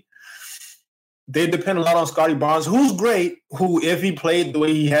to be. They depend a lot on Scottie Barnes, who's great, who, if he played the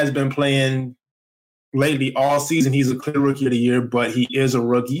way he has been playing lately all season, he's a clear rookie of the year, but he is a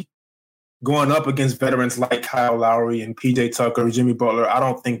rookie. Going up against veterans like Kyle Lowry and PJ Tucker, Jimmy Butler, I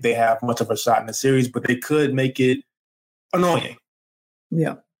don't think they have much of a shot in the series, but they could make it annoying.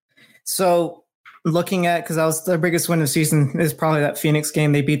 Yeah. So looking at, because that was their biggest win of the season, is probably that Phoenix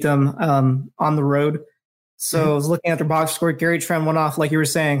game. They beat them on the road. So I was looking at their box score. Gary Trent went off, like you were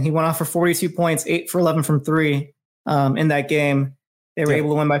saying. He went off for 42 points, 8 for 11 from 3 in that game. They were able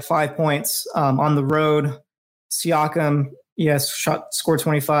to win by 5 points on the road. Siakam, scored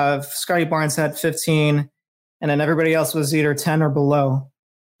 25. Scottie Barnes had 15. And then everybody else was either 10 or below.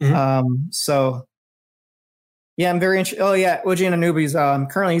 So, I'm very interested. Oh, yeah, OG Anunoby's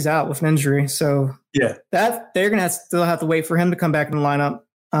currently he's out with an injury. So, that they're going to still have to wait for him to come back in the lineup.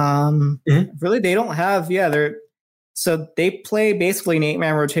 Really, they don't have, so they play basically an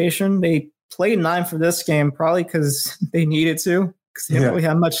 8-man rotation. They played 9 for this game, probably because they needed to, because they didn't really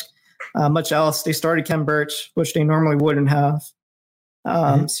have much else. They started Kem Birch, which they normally wouldn't have.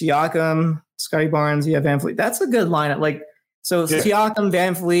 Siakam, Scottie Barnes, Van Vliet. That's a good lineup. Siakam,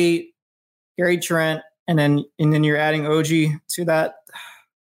 Van Vliet, Gary Trent, and then you're adding OG to that.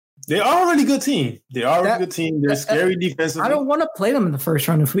 They are a really good team. They're scary defensively. I don't want to play them in the first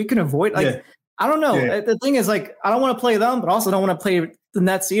round if we can avoid. I don't know. The thing is, I don't want to play them, but also don't want to play the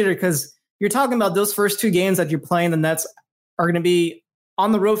Nets either, because you're talking about those first 2 games that you're playing. The Nets are going to be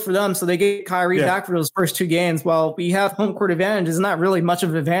on the road for them, so they get Kyrie back for those first 2 games. While we have home court advantage, is not really much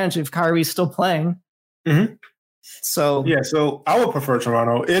of an advantage if Kyrie's still playing. Mm-hmm. So I would prefer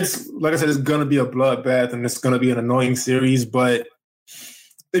Toronto. It's like I said, it's going to be a bloodbath and it's going to be an annoying series. But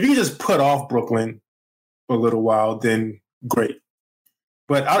if you just put off Brooklyn for a little while, then great.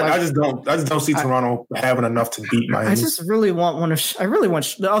 But I just don't see Toronto having enough to beat Miami. I just really want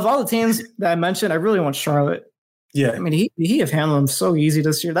of all the teams that I mentioned, I really want Charlotte. Yeah, I mean, he have handled them so easy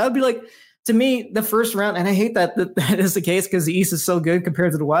this year. That would be like, to me, the first round, and I hate that is the case because the East is so good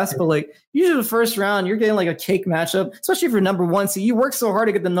compared to the West. But like usually the first round, you're getting like a cake matchup, especially if you're number 1 seed. You work so hard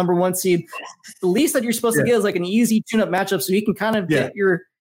to get the number 1 seed. The least that you're supposed to get is like an easy tune-up matchup, so you can kind of get your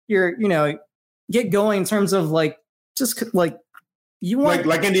get going in terms of like just like you want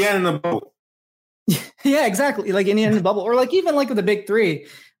like Indiana in the bubble. Yeah, exactly. Like Indiana in the bubble, or like even like with the big 3,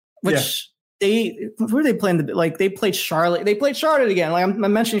 which. Who are they playing? They played Charlotte. They played Charlotte again. Like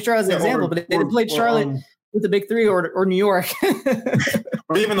I'm mentioning Charlotte as an example, but they played Charlotte with the big 3 or New York.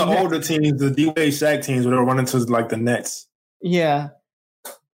 Or even the older teams, the D-Wade Shaq teams, where they were running to like the Nets. Yeah.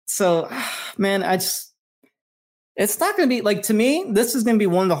 So, man, it's not going to be like, to me, this is going to be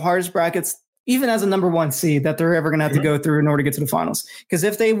one of the hardest brackets, even as a number 1 seed, that they're ever going to have to go through in order to get to the finals. Because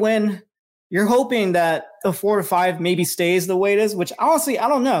if they win, you're hoping that the 4 to 5 maybe stays the way it is, which honestly, I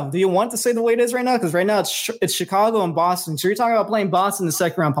don't know. Do you want to say the way it is right now? Because right now it's Chicago and Boston. So you're talking about playing Boston in the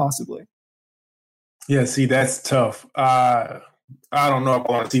second round, possibly. Yeah, see, that's tough. I don't know if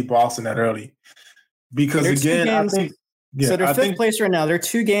I want to see Boston that early. Because again, I think... Yeah, so they're fifth place right now. They're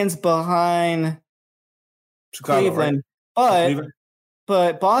 2 games behind Chicago, Cleveland. Right?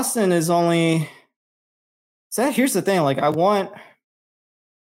 But Boston is only... So here's the thing. Like, I want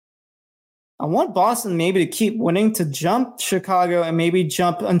Boston maybe to keep winning to jump Chicago and maybe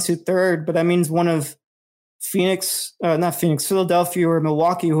jump into 3rd, but that means one of Philadelphia or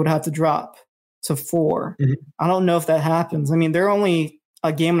Milwaukee would have to drop to 4. Mm-hmm. I don't know if that happens. I mean, they're only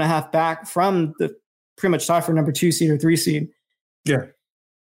a game and a half back from the pretty much tie for number 2 seed or 3 seed. Yeah.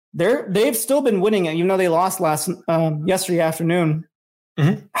 They've still been winning it, even though they lost yesterday afternoon.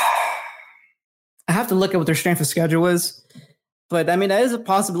 Mm-hmm. I have to look at what their strength of schedule is. But, I mean, that is a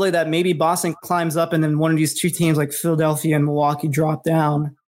possibility that maybe Boston climbs up and then one of these 2 teams like Philadelphia and Milwaukee drop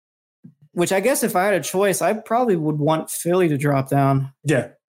down, which I guess if I had a choice, I probably would want Philly to drop down. Yeah.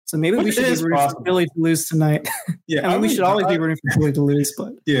 So maybe we should be rooting for Philly to lose tonight. Yeah, I mean, we should always be rooting for Philly to lose.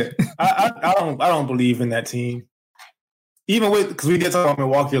 But yeah, I don't believe in that team. Even because we get to talk about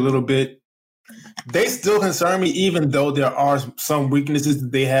Milwaukee a little bit, they still concern me, even though there are some weaknesses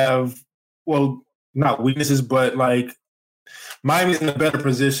that they have. Well, not weaknesses, but like, Miami's in a better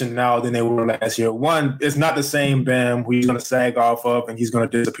position now than they were last year. One, it's not the same Bam who he's going to sag off of and he's going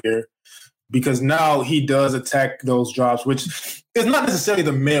to disappear, because now he does attack those drops, which is not necessarily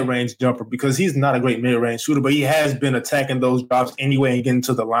the mid-range jumper because he's not a great mid-range shooter, but he has been attacking those drops anyway and getting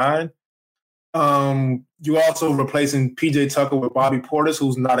to the line. You also replacing PJ Tucker with Bobby Portis,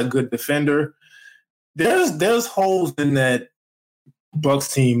 who's not a good defender. There's holes in that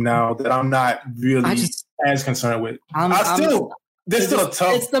Bucks team now that I'm not really as concerned with. There's still a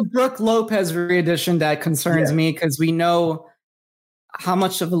tough. It's the Brook Lopez re-edition that concerns me, because we know how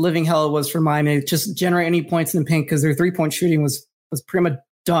much of a living hell it was for Miami to just generate any points in the paint, because their 3-point shooting was pretty much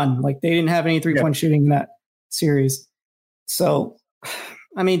done. Like, they didn't have any 3-point shooting in that series. So,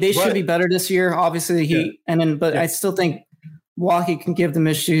 I mean, they should be better this year. Obviously, the Heat, but I still think Milwaukee can give them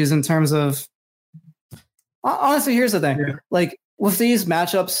issues in terms of. Honestly, here's the thing: like, with these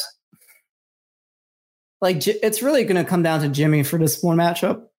matchups, like, it's really going to come down to Jimmy for this one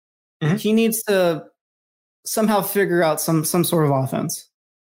matchup. Mm-hmm. He needs to somehow figure out some sort of offense.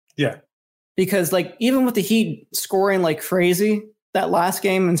 Yeah. Because, like, even with the Heat scoring like crazy that last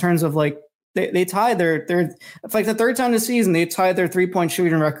game, in terms of like they tied their it's like the 3rd time this season they tied their 3-point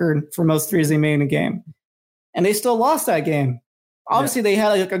shooting record for most threes they made in a game, and they still lost that game. Obviously, they had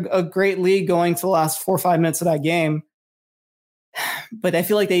like a great lead going to the last 4 or 5 minutes of that game. But I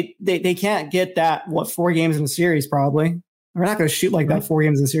feel like they can't get that, 4 games in a series probably. They're not going to shoot like that 4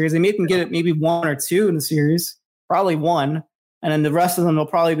 games in a series. They maybe can get it maybe 1 or 2 in the series, probably 1. And then the rest of them will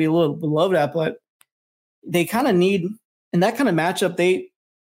probably be a little below that. But they kind of need, in that kind of matchup,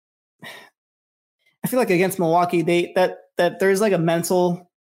 I feel like against Milwaukee, that there's like a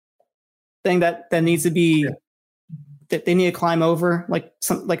mental thing that needs to be, that they need to climb over, like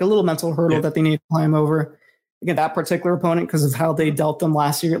a little mental hurdle that they need to climb over. Again, that particular opponent, because of how they dealt them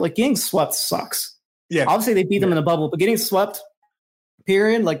last year. Like, getting swept sucks. Yeah. Obviously, they beat them in the bubble, but getting swept,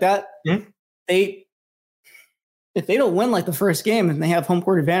 period, like that, if they don't win like the first game and they have home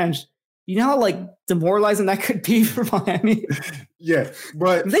court advantage, you know how like demoralizing that could be for Miami? Yeah,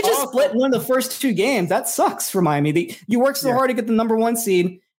 but If they just split one of the first 2 games. That sucks for Miami. You work so hard to get the number 1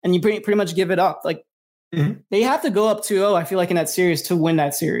 seed, and you pretty much give it up. Like they have to go up 2-0, I feel like, in that series to win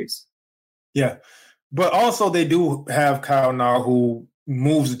that series. Yeah, but also they do have Kyle now who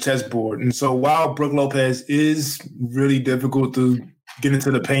moves the chessboard. And so while Brook Lopez is really difficult to get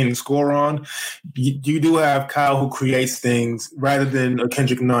into the paint and score on, you do have Kyle who creates things rather than a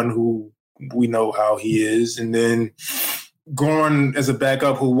Kendrick Nunn who we know how he is. And then Goran as a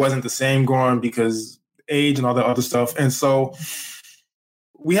backup who wasn't the same Goran because age and all that other stuff. And so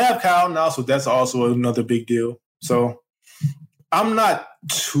we have Kyle now, so that's also another big deal. So I'm not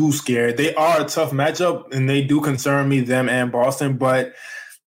too scared. They are a tough matchup, and they do concern me, them and Boston, but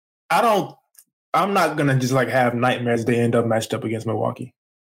I'm not going to just like have nightmares they end up matched up against Milwaukee.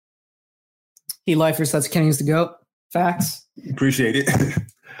 He lifers, that's Kenny's to go. Facts. Appreciate it.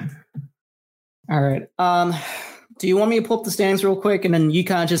 All right. Do you want me to pull up the standings real quick, and then you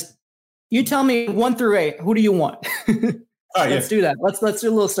kind of just you tell me 1 through 8. Who do you want? Let's do that. Let's do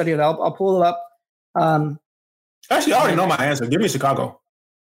a little study of that. I'll pull it up. Actually, I already know my answer. Give me Chicago.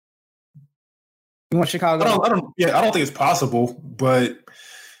 You want Chicago? I don't think it's possible, but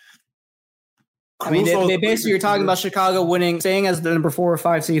I mean, they basically you're talking about Chicago winning, staying as the number 4 or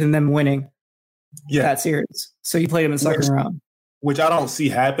 5 seed, and then winning that series. So you played them in the second round, which I don't see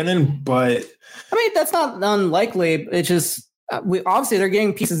happening. But I mean, that's not unlikely. It's just obviously they're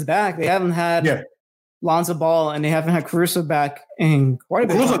getting pieces back. They haven't had Lonzo Ball, and they haven't had Caruso back in quite a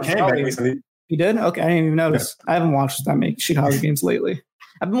bit. Caruso came back recently. You did? Okay, I didn't even notice. I haven't watched that many Chicago games lately.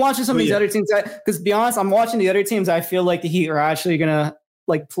 I've been watching some of these other teams because, to be honest, I'm watching the other teams I feel like the Heat are actually gonna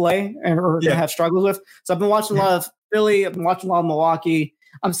like play or gonna have struggles with. So I've been watching a lot of Philly. I've been watching a lot of Milwaukee.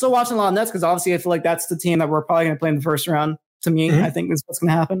 I'm still watching a lot of Nets because obviously I feel like that's the team that we're probably gonna play in the first round. To me, I think that's what's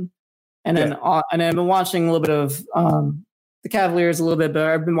gonna happen. And then and I've been watching a little bit of the Cavaliers a little bit, but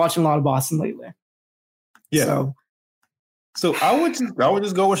I've been watching a lot of Boston lately. Yeah. So I would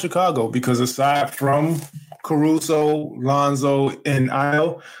just go with Chicago because aside from Caruso, Lonzo, and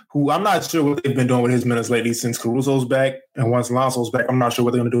Io, who I'm not sure what they've been doing with his minutes lately since Caruso's back, and once Lonzo's back, I'm not sure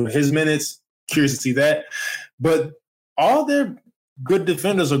what they're going to do with his minutes. Curious to see that. But all their good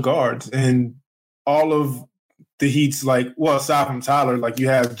defenders are guards, and all of the Heat's aside from Tyler, you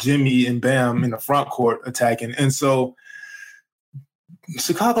have Jimmy and Bam in the front court attacking, and so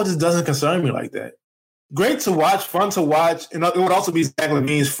Chicago just doesn't concern me like that. Great to watch, fun to watch, and it would also be Zach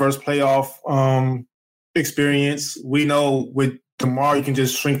LaVine's first playoff experience. We know with DeMar, you can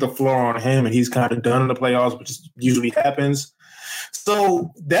just shrink the floor on him, and he's kind of done in the playoffs, which usually happens.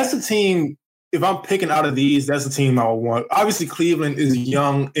 So that's the team. If I'm picking out of these, that's the team I would want. Obviously, Cleveland is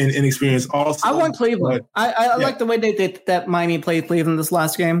young and inexperienced. Also, I want Cleveland. I like the way they did that. Miami played Cleveland this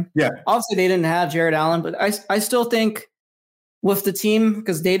last game. Yeah, obviously they didn't have Jared Allen, but I still think with the team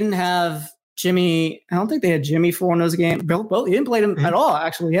because they didn't have Jimmy. I don't think they had Jimmy for one of those games. Well, he didn't play them at all.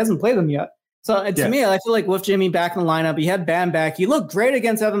 Actually, he hasn't played them yet. So to me, I feel like with Jimmy back in the lineup, he had Bam back. He looked great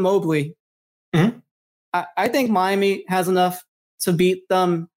against Evan Mobley. Mm-hmm. I think Miami has enough to beat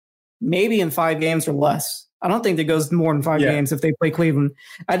them maybe in 5 games or less. I don't think it goes more than 5 games if they play Cleveland.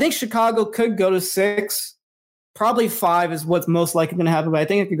 I think Chicago could go to 6. Probably 5 is what's most likely going to happen, but I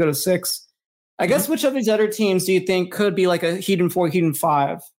think it could go to 6. I guess which of these other teams do you think could be like a Heat in 4, Heat in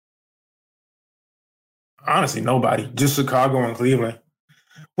 5? Honestly, nobody. Just Chicago and Cleveland.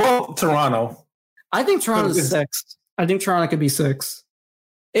 Well, Toronto. I think Toronto's 6. I think Toronto could be 6.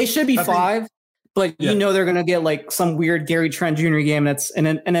 They should be 5, but you know they're gonna get like some weird Gary Trent Jr. game and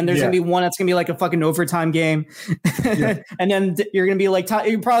then there's gonna be one that's gonna be like a fucking overtime game, and then you're gonna be like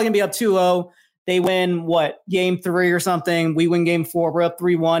you're probably gonna be up 2-0. They win game 3 or something. We win game 4. We're up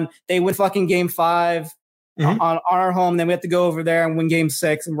 3-1. They win fucking game 5 on our home. Then we have to go over there and win game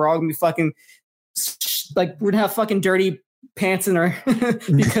 6, and we're all gonna be fucking we're gonna have fucking dirty pants in our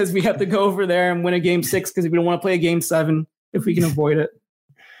because we have to go over there and win a game 6 because we don't want to play a game 7 if we can avoid it.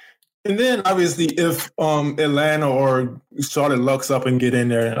 And then obviously if Atlanta or Charlotte lucks up and get in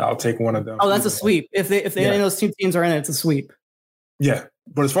there, and I'll take one of them. Oh, that's a sweep. If any of those 2 teams are in it, it's a sweep. Yeah.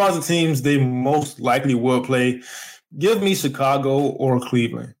 But as far as the teams they most likely will play, give me Chicago or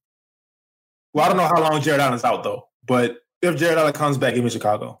Cleveland. Well, I don't know how long Jared Allen's out though, but if Jared Allen comes back, give me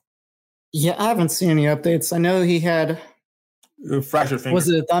Chicago. Yeah, I haven't seen any updates. I know he had a fractured finger. Was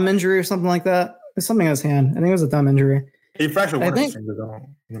it a thumb injury or something like that? There's something on his hand. I think it was a thumb injury. He fractured one of his fingers.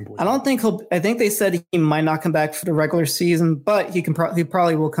 I don't think I think they said he might not come back for the regular season, but he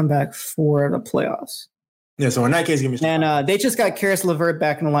probably will come back for the playoffs. Yeah, so in that case, give me Chicago. And they just got Karis LeVert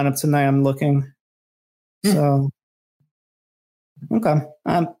back in the lineup tonight. I'm looking. So, okay.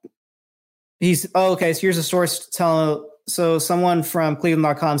 Okay. So here's a source telling. So someone from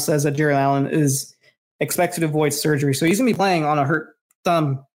Cleveland.com says that Jared Allen is expected to avoid surgery. So he's going to be playing on a hurt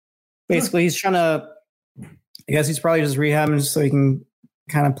thumb. Basically, he's trying to, I guess he's probably just rehabbing so he can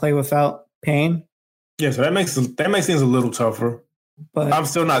kind of play without pain. Yeah, so that makes things a little tougher. But I'm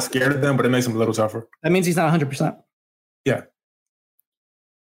still not scared of them, but it makes them a little tougher. That means he's not 100%. Yeah.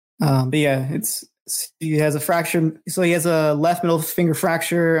 But yeah, he has a fracture. So he has a left middle finger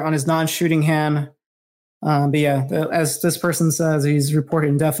fracture on his non-shooting hand. But yeah, as this person says, he's reported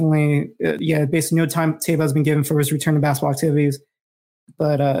indefinitely. Basically no timetable has been given for his return to basketball activities.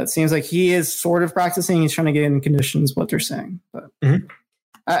 But it seems like he is sort of practicing. He's trying to get in conditions, what they're saying. But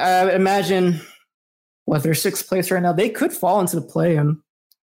I imagine they're sixth place right now. They could fall into the play-in.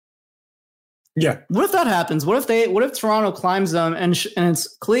 Yeah. What if that happens? What if Toronto climbs them and it's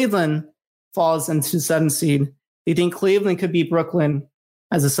Cleveland falls into the 7th seed? Do you think Cleveland could beat Brooklyn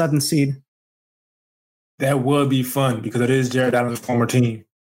as a 7th seed? That would be fun because it is Jared Allen's former team.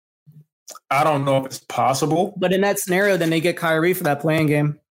 I don't know if it's possible. But in that scenario, then they get Kyrie for that playing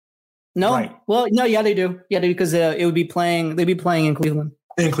game. No? Right. Well, no, yeah, they do. Yeah, because it would be playing. They'd be playing in Cleveland.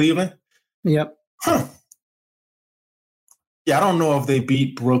 In Cleveland? Yep. Huh. Yeah, I don't know if they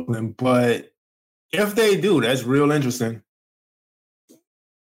beat Brooklyn, but if they do, that's real interesting.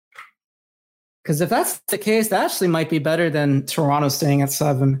 Because if that's the case, that actually might be better than Toronto staying at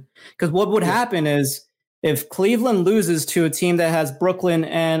 7. Because what would happen is if Cleveland loses to a team that has Brooklyn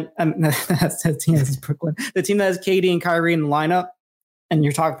and the team that has KD and Kyrie in the lineup, and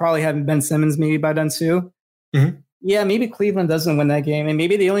you're probably having Ben Simmons maybe by then too. Mm-hmm. Yeah, maybe Cleveland doesn't win that game, and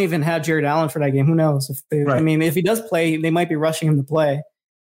maybe they don't even have Jared Allen for that game. Who knows? If he does play, they might be rushing him to play.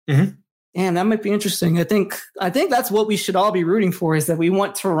 Mm-hmm. And that might be interesting. I think that's what we should all be rooting for, is that we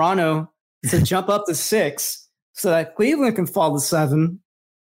want Toronto to jump up to 6 so that Cleveland can fall to 7.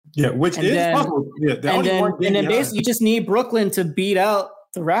 Yeah, which is possible. Yeah, and then basically you just need Brooklyn to beat out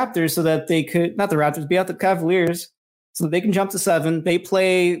the Raptors so that they could, not the Raptors, beat out the Cavaliers so that they can jump to 7. They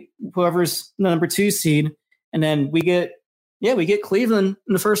play whoever's the number 2 seed, and then we get Cleveland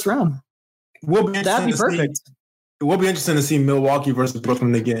in the first round. That'd be perfect. It will be interesting to see Milwaukee versus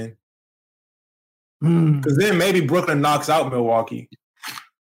Brooklyn again. Because then maybe Brooklyn knocks out Milwaukee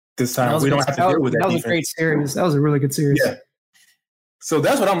this time. We don't have to deal with that. That was a great series. That was a really good series. Yeah. So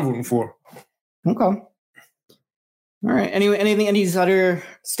that's what I'm rooting for. Okay. All right. Anyway, any other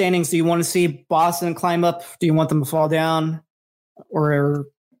standings? Do you want to see Boston climb up? Do you want them to fall down? Or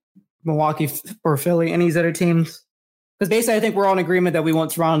Milwaukee or Philly? Any of these other teams? Because basically, I think we're all in agreement that we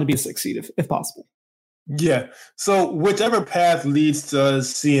want Toronto to be a 6th seed if possible. Yeah. So whichever path leads to us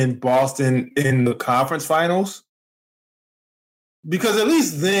seeing Boston in the conference finals. Because at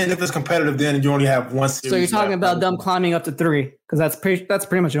least then, if it's competitive, then you only have one series. So you're talking about them climbing up to 3, because that's pretty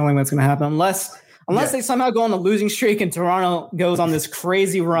much the only way it's going to happen, unless they somehow go on a losing streak and Toronto goes on this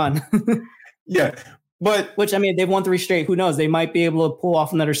crazy run. Yeah, but they've won 3 straight. Who knows? They might be able to pull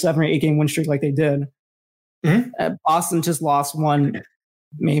off another 7 or 8 game win streak like they did. Mm-hmm. Boston just lost 1.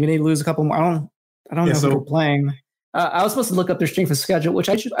 Maybe they lose a couple more. I don't know who they're playing. I was supposed to look up their strength of schedule, which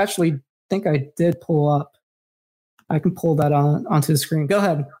I should actually think I did pull up. I can pull that onto the screen. Go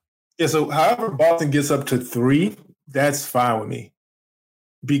ahead. Yeah, so however Boston gets up to 3, that's fine with me.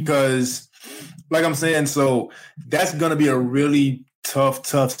 Because, like I'm saying, so that's going to be a really tough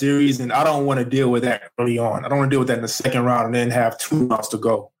series, and I don't want to deal with that early on. I don't want to deal with that in the second round and then have 2 rounds to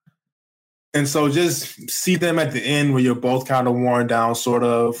go. And so just see them at the end where you're both kind of worn down, sort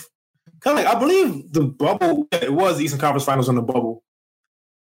of. Kind of like, I believe the bubble, it was the Eastern Conference Finals on the bubble.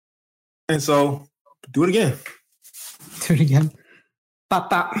 And so do it again. Do it again.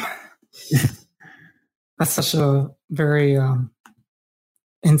 Bop, bop. That's such a very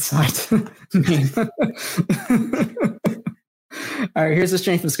inside meme. All right, here's the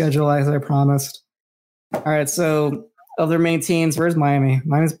strength of schedule, as I promised. All right, so other main teams, where's Miami?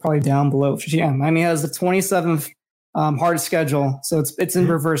 Miami's probably down below. Yeah, Miami has the 27th hardest schedule, so it's in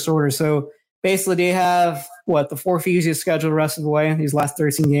reverse order. So basically, they have the 4th easiest schedule the rest of the way. These last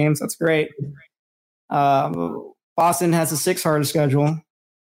 13 games, that's great. Boston has the 6th hardest schedule.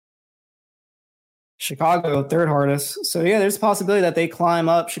 Chicago, 3rd hardest. So yeah, there's a possibility that they climb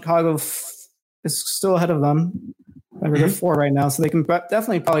up. Chicago is still ahead of them. They're 4 right now, so they can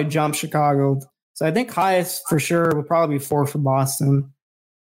definitely probably jump Chicago. So I think highest for sure would probably be 4 for Boston.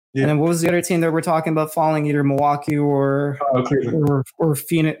 Yeah. And then what was the other team that we're talking about falling? Either Milwaukee or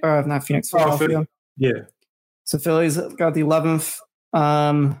Phoenix, not Phoenix, Philadelphia. Yeah. So Philly's got the 11th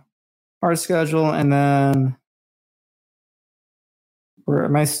hard schedule, and then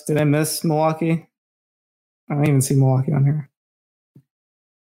did I miss Milwaukee? I don't even see Milwaukee on here.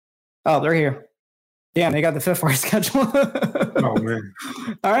 Oh, they're here. Damn, they got the 5th hard schedule. Oh, man.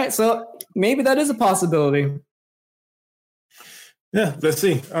 All right, so maybe that is a possibility. Yeah, let's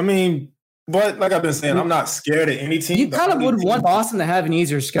see. I mean, but like I've been saying, I'm not scared of any team. You kind of would want Boston to have an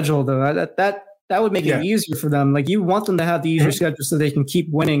easier schedule, though. That would make it easier for them. Like, you want them to have the easier schedule so they can keep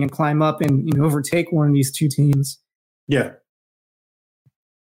winning and climb up and overtake one of these two teams. Yeah.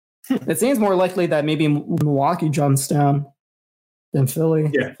 It seems more likely that maybe Milwaukee jumps down than Philly.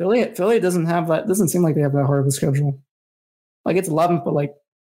 Yeah. Philly doesn't have that. Doesn't seem like they have that hard of a schedule. Like, it's 11th, but like,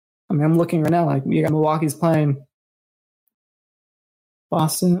 I mean, I'm looking right now. Like, you got Milwaukee's playing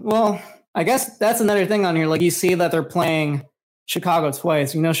Boston. Well, I guess that's another thing on here. Like, you see that they're playing Chicago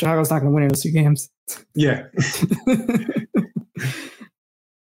twice. You know, Chicago's not going to win those 2 games. Yeah.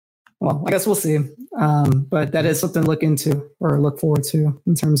 Well, I guess we'll see. But that is something to look into or look forward to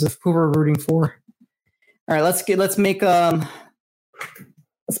in terms of who we're rooting for. All right, let's make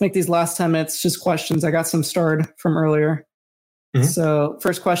these last 10 minutes just questions. I got some starred from earlier. Mm-hmm. So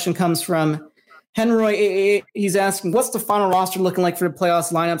first question comes from Henroy. He's asking, what's the final roster looking like for the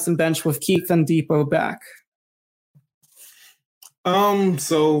playoffs, lineups, and bench with Keith and Depot back?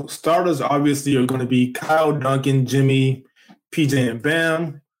 So starters obviously are going to be Kyle, Duncan, Jimmy, PJ, and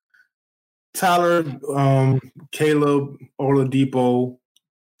Bam. Tyler, Caleb, Oladipo,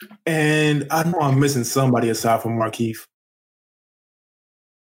 and I know I'm missing somebody aside from Markieff.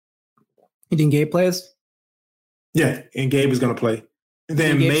 You think Gabe plays? Yeah, and Gabe is going to play. And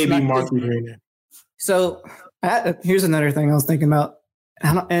then maybe Markieff in there. So here's another thing I was thinking about,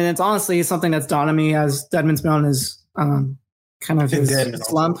 and it's honestly something that's dawned on me as Dedmon's been on his kind of his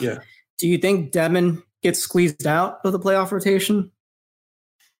slump. Yeah. Do you think Dedmon gets squeezed out of the playoff rotation?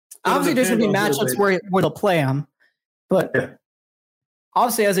 Obviously, there's going to be matchups where they'll play him, but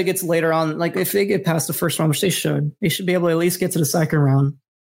obviously, as it gets later on, like if they get past the first round, which they should be able to at least get to the second round.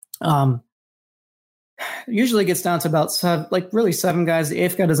 Usually gets down to about 7 guys. The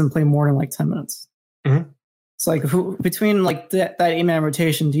 8th guy doesn't play more than like 10 minutes. Mm-hmm. It's like between like that 8-man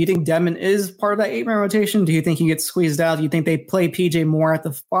rotation. Do you think Dedmon is part of that 8-man rotation? Do you think he gets squeezed out? Do you think they play PJ more at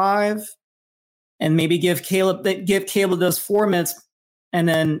the 5 and maybe give Caleb those 4 minutes, and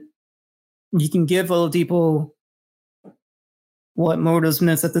then you can give Oladipo more of those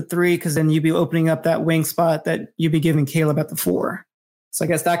minutes at the 3, because then you'd be opening up that wing spot that you'd be giving Caleb at the 4. So I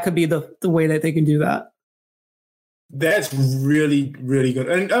guess that could be the way that they can do that. That's really, really good.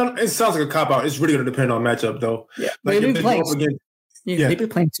 And it sounds like a cop-out. It's really going to depend on matchup, though. Yeah, like they'd be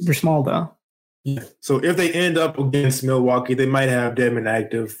playing super small, though. Yeah. So if they end up against Milwaukee, they might have Dedmon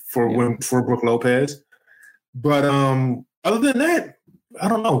active for Brook Lopez. But other than that, I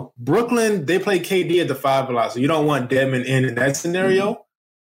don't know. Brooklyn, they play KD at the 5 a lot, so you don't want Dedmon in that scenario. Mm-hmm.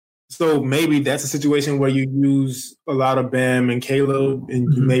 So maybe that's a situation where you use a lot of Bam and Caleb,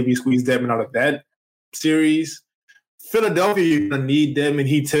 and you maybe squeeze Dedmon out of that series. Philadelphia, you're going to need Dedmon.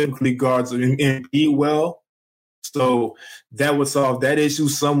 He typically guards Embiid well. So that would solve that issue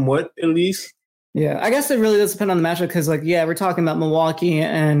somewhat, at least. Yeah, I guess it really does depend on the matchup because, we're talking about Milwaukee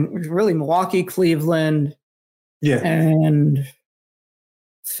and really Milwaukee, Cleveland, and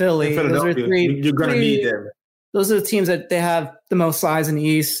Philly. Those are 3. You're going to need them. Those are the teams that they have the most size in the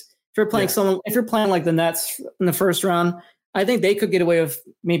East. If you're playing if you're playing like the Nets in the first round, I think they could get away with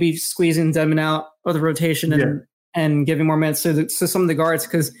maybe squeezing Dedmon out of the rotation and giving more minutes to some of the guards,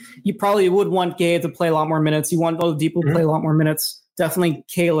 because you probably would want Gabe to play a lot more minutes. You want Oladipo to play a lot more minutes. Definitely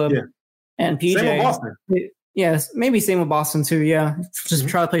Caleb and PJ. Same with Boston. Yes, maybe same with Boston too. Yeah, just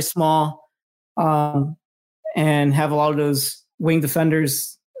try to play small and have a lot of those wing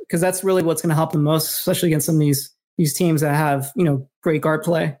defenders, because that's really what's going to help them most, especially against some of these teams that have great guard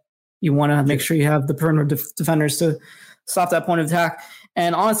play. You want to make sure you have the perimeter defenders to stop that point of attack.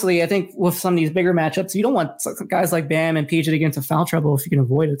 And honestly, I think with some of these bigger matchups, you don't want guys like Bam and PJ to get into foul trouble if you can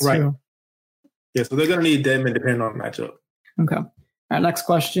avoid it too. Right. Yeah, so they're going to need Dedmon depending on the matchup. Okay. All right, next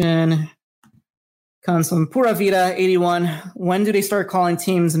question comes from Pura Vida 81. When do they start calling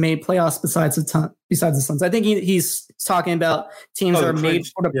teams made playoffs besides the Suns? I think he's talking about teams that are made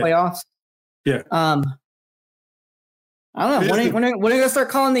for the playoffs. Yeah. I don't know. When are you going to start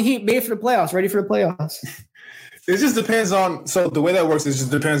calling the Heat made for the playoffs, ready for the playoffs? It just depends on – so the way that works is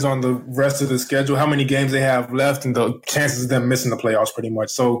just depends on the rest of the schedule, how many games they have left, and the chances of them missing the playoffs pretty much.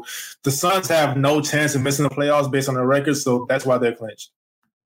 So the Suns have no chance of missing the playoffs based on their record, so that's why they're clinched.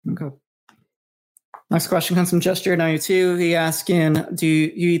 Okay. Next question comes from Gesture92. He asking, do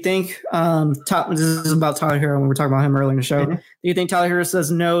you think this is about Tyler Hero when we were talking about him earlier in the show. Mm-hmm. Do you think Tyler Hero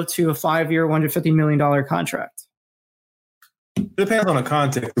says no to a 5-year, $150 million contract? It depends on the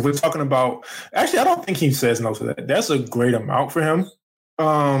context. If we're talking about, actually, I don't think he says no to that. That's a great amount for him.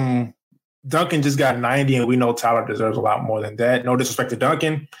 Duncan just got 90, and we know Tyler deserves a lot more than that. No disrespect to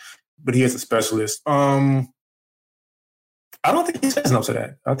Duncan, but he is a specialist. I don't think he says no to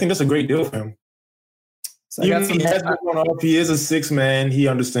that. I think that's a great deal for him. So Even he has been going off. He is a 6-man. He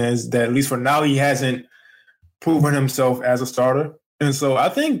understands that, at least for now, he hasn't proven himself as a starter. And so I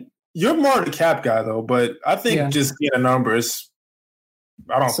think you're more the cap guy, though. But I think just getting a number is –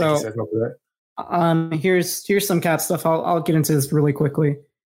 I don't think he says no to that. Here's some cap stuff. I'll get into this really quickly.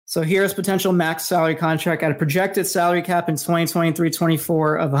 So here's potential max salary contract at a projected salary cap in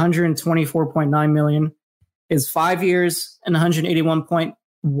 2023-24 of $124.9 million is 5 years and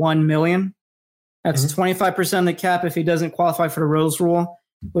 $181.1 million. That's 25% of the cap if he doesn't qualify for the Rose Rule,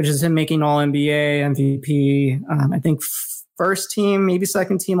 which is him making All NBA, MVP. I think first team, maybe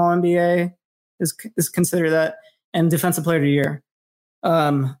second team All NBA is considered that, and Defensive Player of the Year.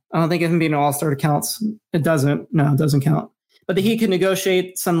 I don't think him being an All-Star counts. It doesn't. No, it doesn't count. But he can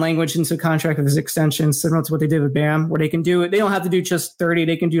negotiate some language into a contract of his extension, similar to what they did with Bam, where they can do it. They don't have to do just 30.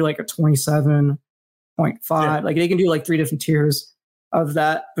 They can do like a 27.5. Like they can do like 3 different tiers of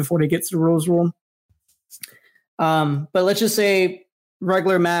that before they get to the Rose Rule. But let's just say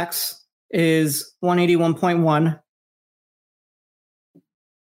regular max is 181.1.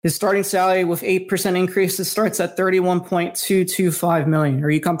 His starting salary with 8% increases starts at $31.225 million. Are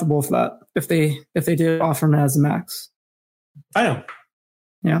you comfortable with that? If they did offer him as the max? I am.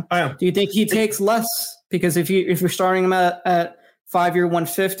 Yeah, I am. Do you think he takes less? Because if you're starting him at 5-year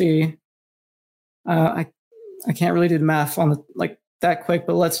 150, I can't really do the math on the like that quick.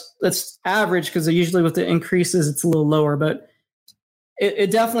 But let's average, because usually with the increases it's a little lower. But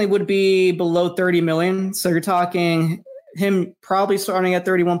it definitely would be below 30 million. So you're talking him probably starting at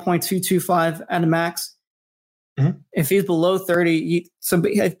 31.225 at a max. Mm-hmm. If he's below 30, so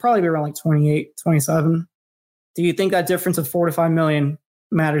it'd probably be around like 28, 27. Do you think that difference of 4 to 5 million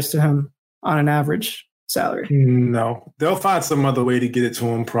matters to him on an average salary? No, they'll find some other way to get it to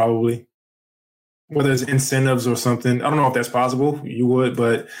him, probably. Whether it's incentives or something. I don't know if that's possible. You would,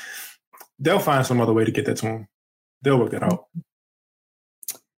 but they'll find some other way to get that to him. They'll work that out.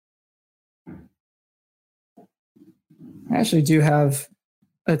 I actually do have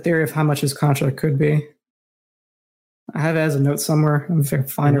a theory of how much his contract could be. I have it as a note somewhere. I'm going to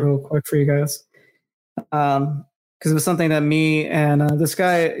find it real quick for you guys. Because it was something that me and this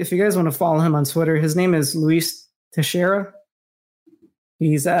guy, if you guys want to follow him on Twitter, his name is Luis Teixeira.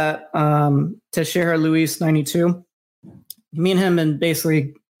 He's at Teixeira Luis 92. Me and him and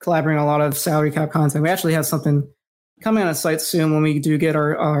basically collaborating on a lot of salary cap content. We actually have something coming on a site soon when we do get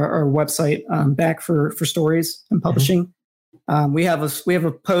our website back for stories and publishing. We have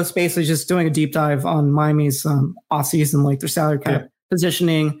a post basically just doing a deep dive on Miami's offseason, like their salary cap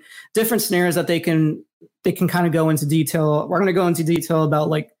positioning, different scenarios that they can kind of go into detail. We're going to go into detail about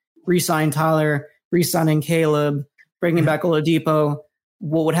like re-signing Tyler, re-signing Caleb, bringing back Oladipo.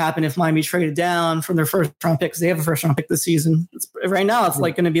 What would happen if Miami traded down from their first round pick? Because they have a first round pick this season. Right now, it's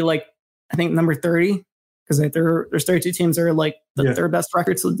like going to be like, I think number 30, because there's 32 teams that are like the third best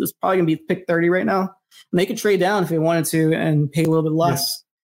record. So it's probably going to be pick 30 right now. And they could trade down if they wanted to and pay a little bit less.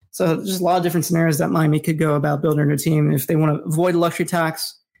 So there's just a lot of different scenarios that Miami could go about building their team. If they want to avoid luxury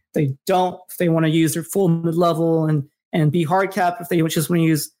tax, if they want to use their full mid-level and be hard cap, if they just want to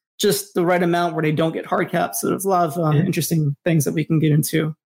use just the right amount where they don't get hard cap. So there's a lot of interesting things that we can get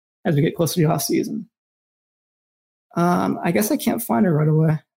into as we get closer to the off season. I guess I can't find it right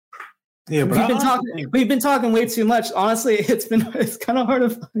away. Yeah, but we've been talking way too much. Honestly, it's kind of hard to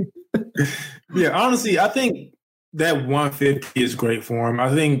find. Yeah, honestly, I think that 150 is great for him.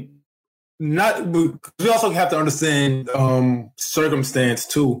 I think we also have to understand circumstance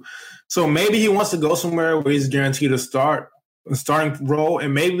too. So maybe he wants to go somewhere where he's guaranteed a starting role,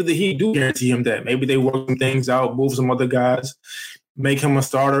 and maybe the Heat do guarantee him that. Maybe they work some things out, move some other guys, make him a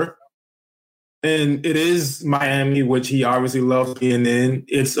starter. And it is Miami, which he obviously loves being in.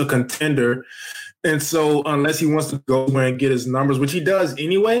 It's a contender. And so unless he wants to go somewhere and get his numbers, which he does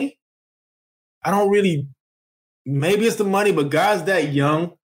anyway, I don't really – maybe it's the money, but guys that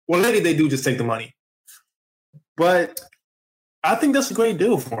young – well, maybe they do just take the money. But I think that's a great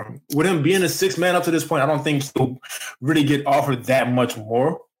deal for him. With him being a 6-man up to this point, I don't think he'll really get offered that much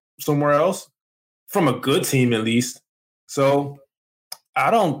more somewhere else, from a good team at least. So I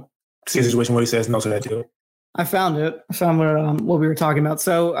don't see a situation where he says no to that deal. I found it. I found what we were talking about.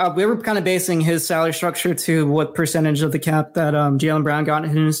 So we were kind of basing his salary structure to what percentage of the cap that Jaylen Brown got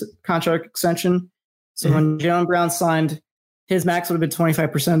in his contract extension. So when Jaylen Brown signed, his max would have been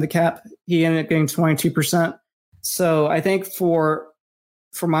 25% of the cap. He ended up getting 22%. So I think for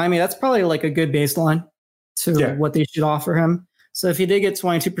Miami, that's probably like a good baseline to what they should offer him. So if he did get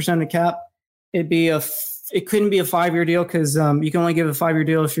 22% of the cap, it couldn't be a 5-year deal because you can only give a 5-year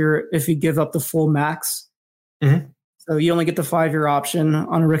deal if you give up the full max. Mm-hmm. So you only get the 5-year option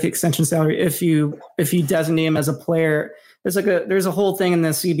on a rookie extension salary if you designate him as a player. There's a whole thing in the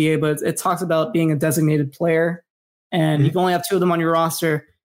CBA, but it talks about being a designated player, and you can only have 2 of them on your roster.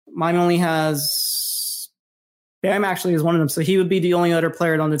 Mine only has Bam actually is one of them, so he would be the only other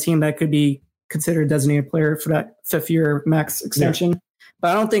player on the team that could be considered a designated player for that 5th-year max extension. Yeah.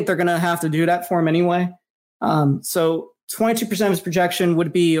 But I don't think they're going to have to do that for him anyway. So 22% of his projection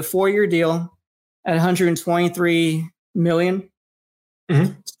would be a 4-year deal at $123 million.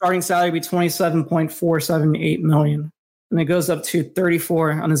 Mm-hmm. Starting salary would be $27.478 million. And it goes up to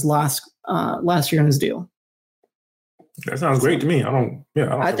 34 on his last year on his deal. That sounds great to me.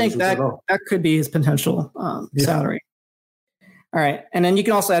 I think that could be his potential salary. All right. And then you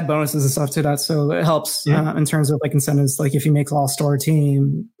can also add bonuses and stuff to that. So it helps in terms of like incentives, like if you make all-star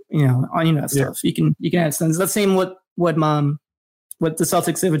team, that stuff. You can add incentives. That's the same what the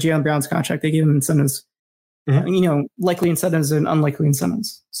Celtics did with Jaylen Brown's contract. They gave him incentives, likely incentives and unlikely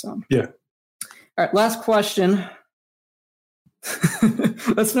incentives. So yeah. All right. Last question.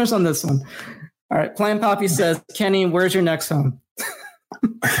 Let's finish on this one. All right. Plan Poppy says, Kenny, where's your next home?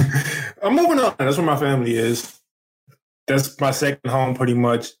 I'm moving on. That's where my family is. That's my second home pretty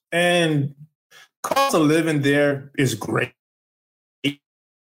much. And cost of living there is great.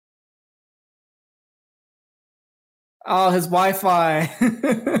 Oh, his Wi-Fi.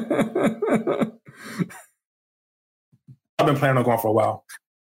 I've been planning on going for a while.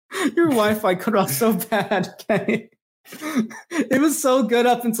 Your Wi-Fi cut off so bad, Kenny. It was so good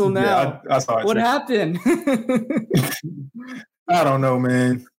up until now. Yeah, I saw it. What happened? I don't know,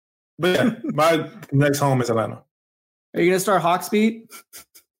 man. But yeah, my next home is Atlanta. Are you going to start Hawksbeat?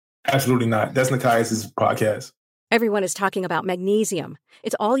 Absolutely not. That's Nikias' podcast. Everyone is talking about magnesium.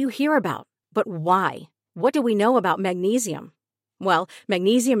 It's all you hear about. But why? What do we know about magnesium? Well,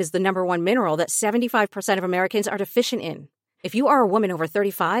 magnesium is the #1 mineral that 75% of Americans are deficient in. If you are a woman over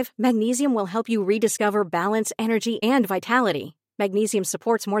 35, magnesium will help you rediscover balance, energy, and vitality. Magnesium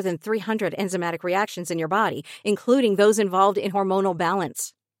supports more than 300 enzymatic reactions in your body, including those involved in hormonal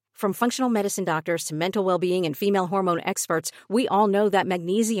balance. From functional medicine doctors to mental well-being and female hormone experts, we all know that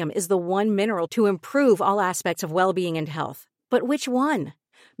magnesium is the one mineral to improve all aspects of well-being and health. But which one?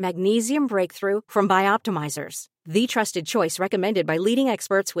 Magnesium Breakthrough from Bioptimizers, the trusted choice recommended by leading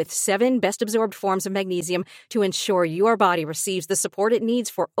experts with 7 best-absorbed forms of magnesium to ensure your body receives the support it needs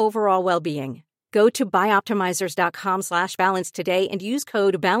for overall well-being. Go to bioptimizers.com/balance today and use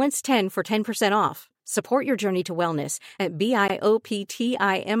code BALANCE10 for 10% off. Support your journey to wellness at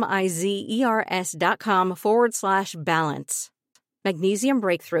bioptimizers.com/balance. Magnesium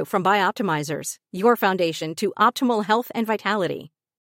Breakthrough from Bioptimizers, your foundation to optimal health and vitality.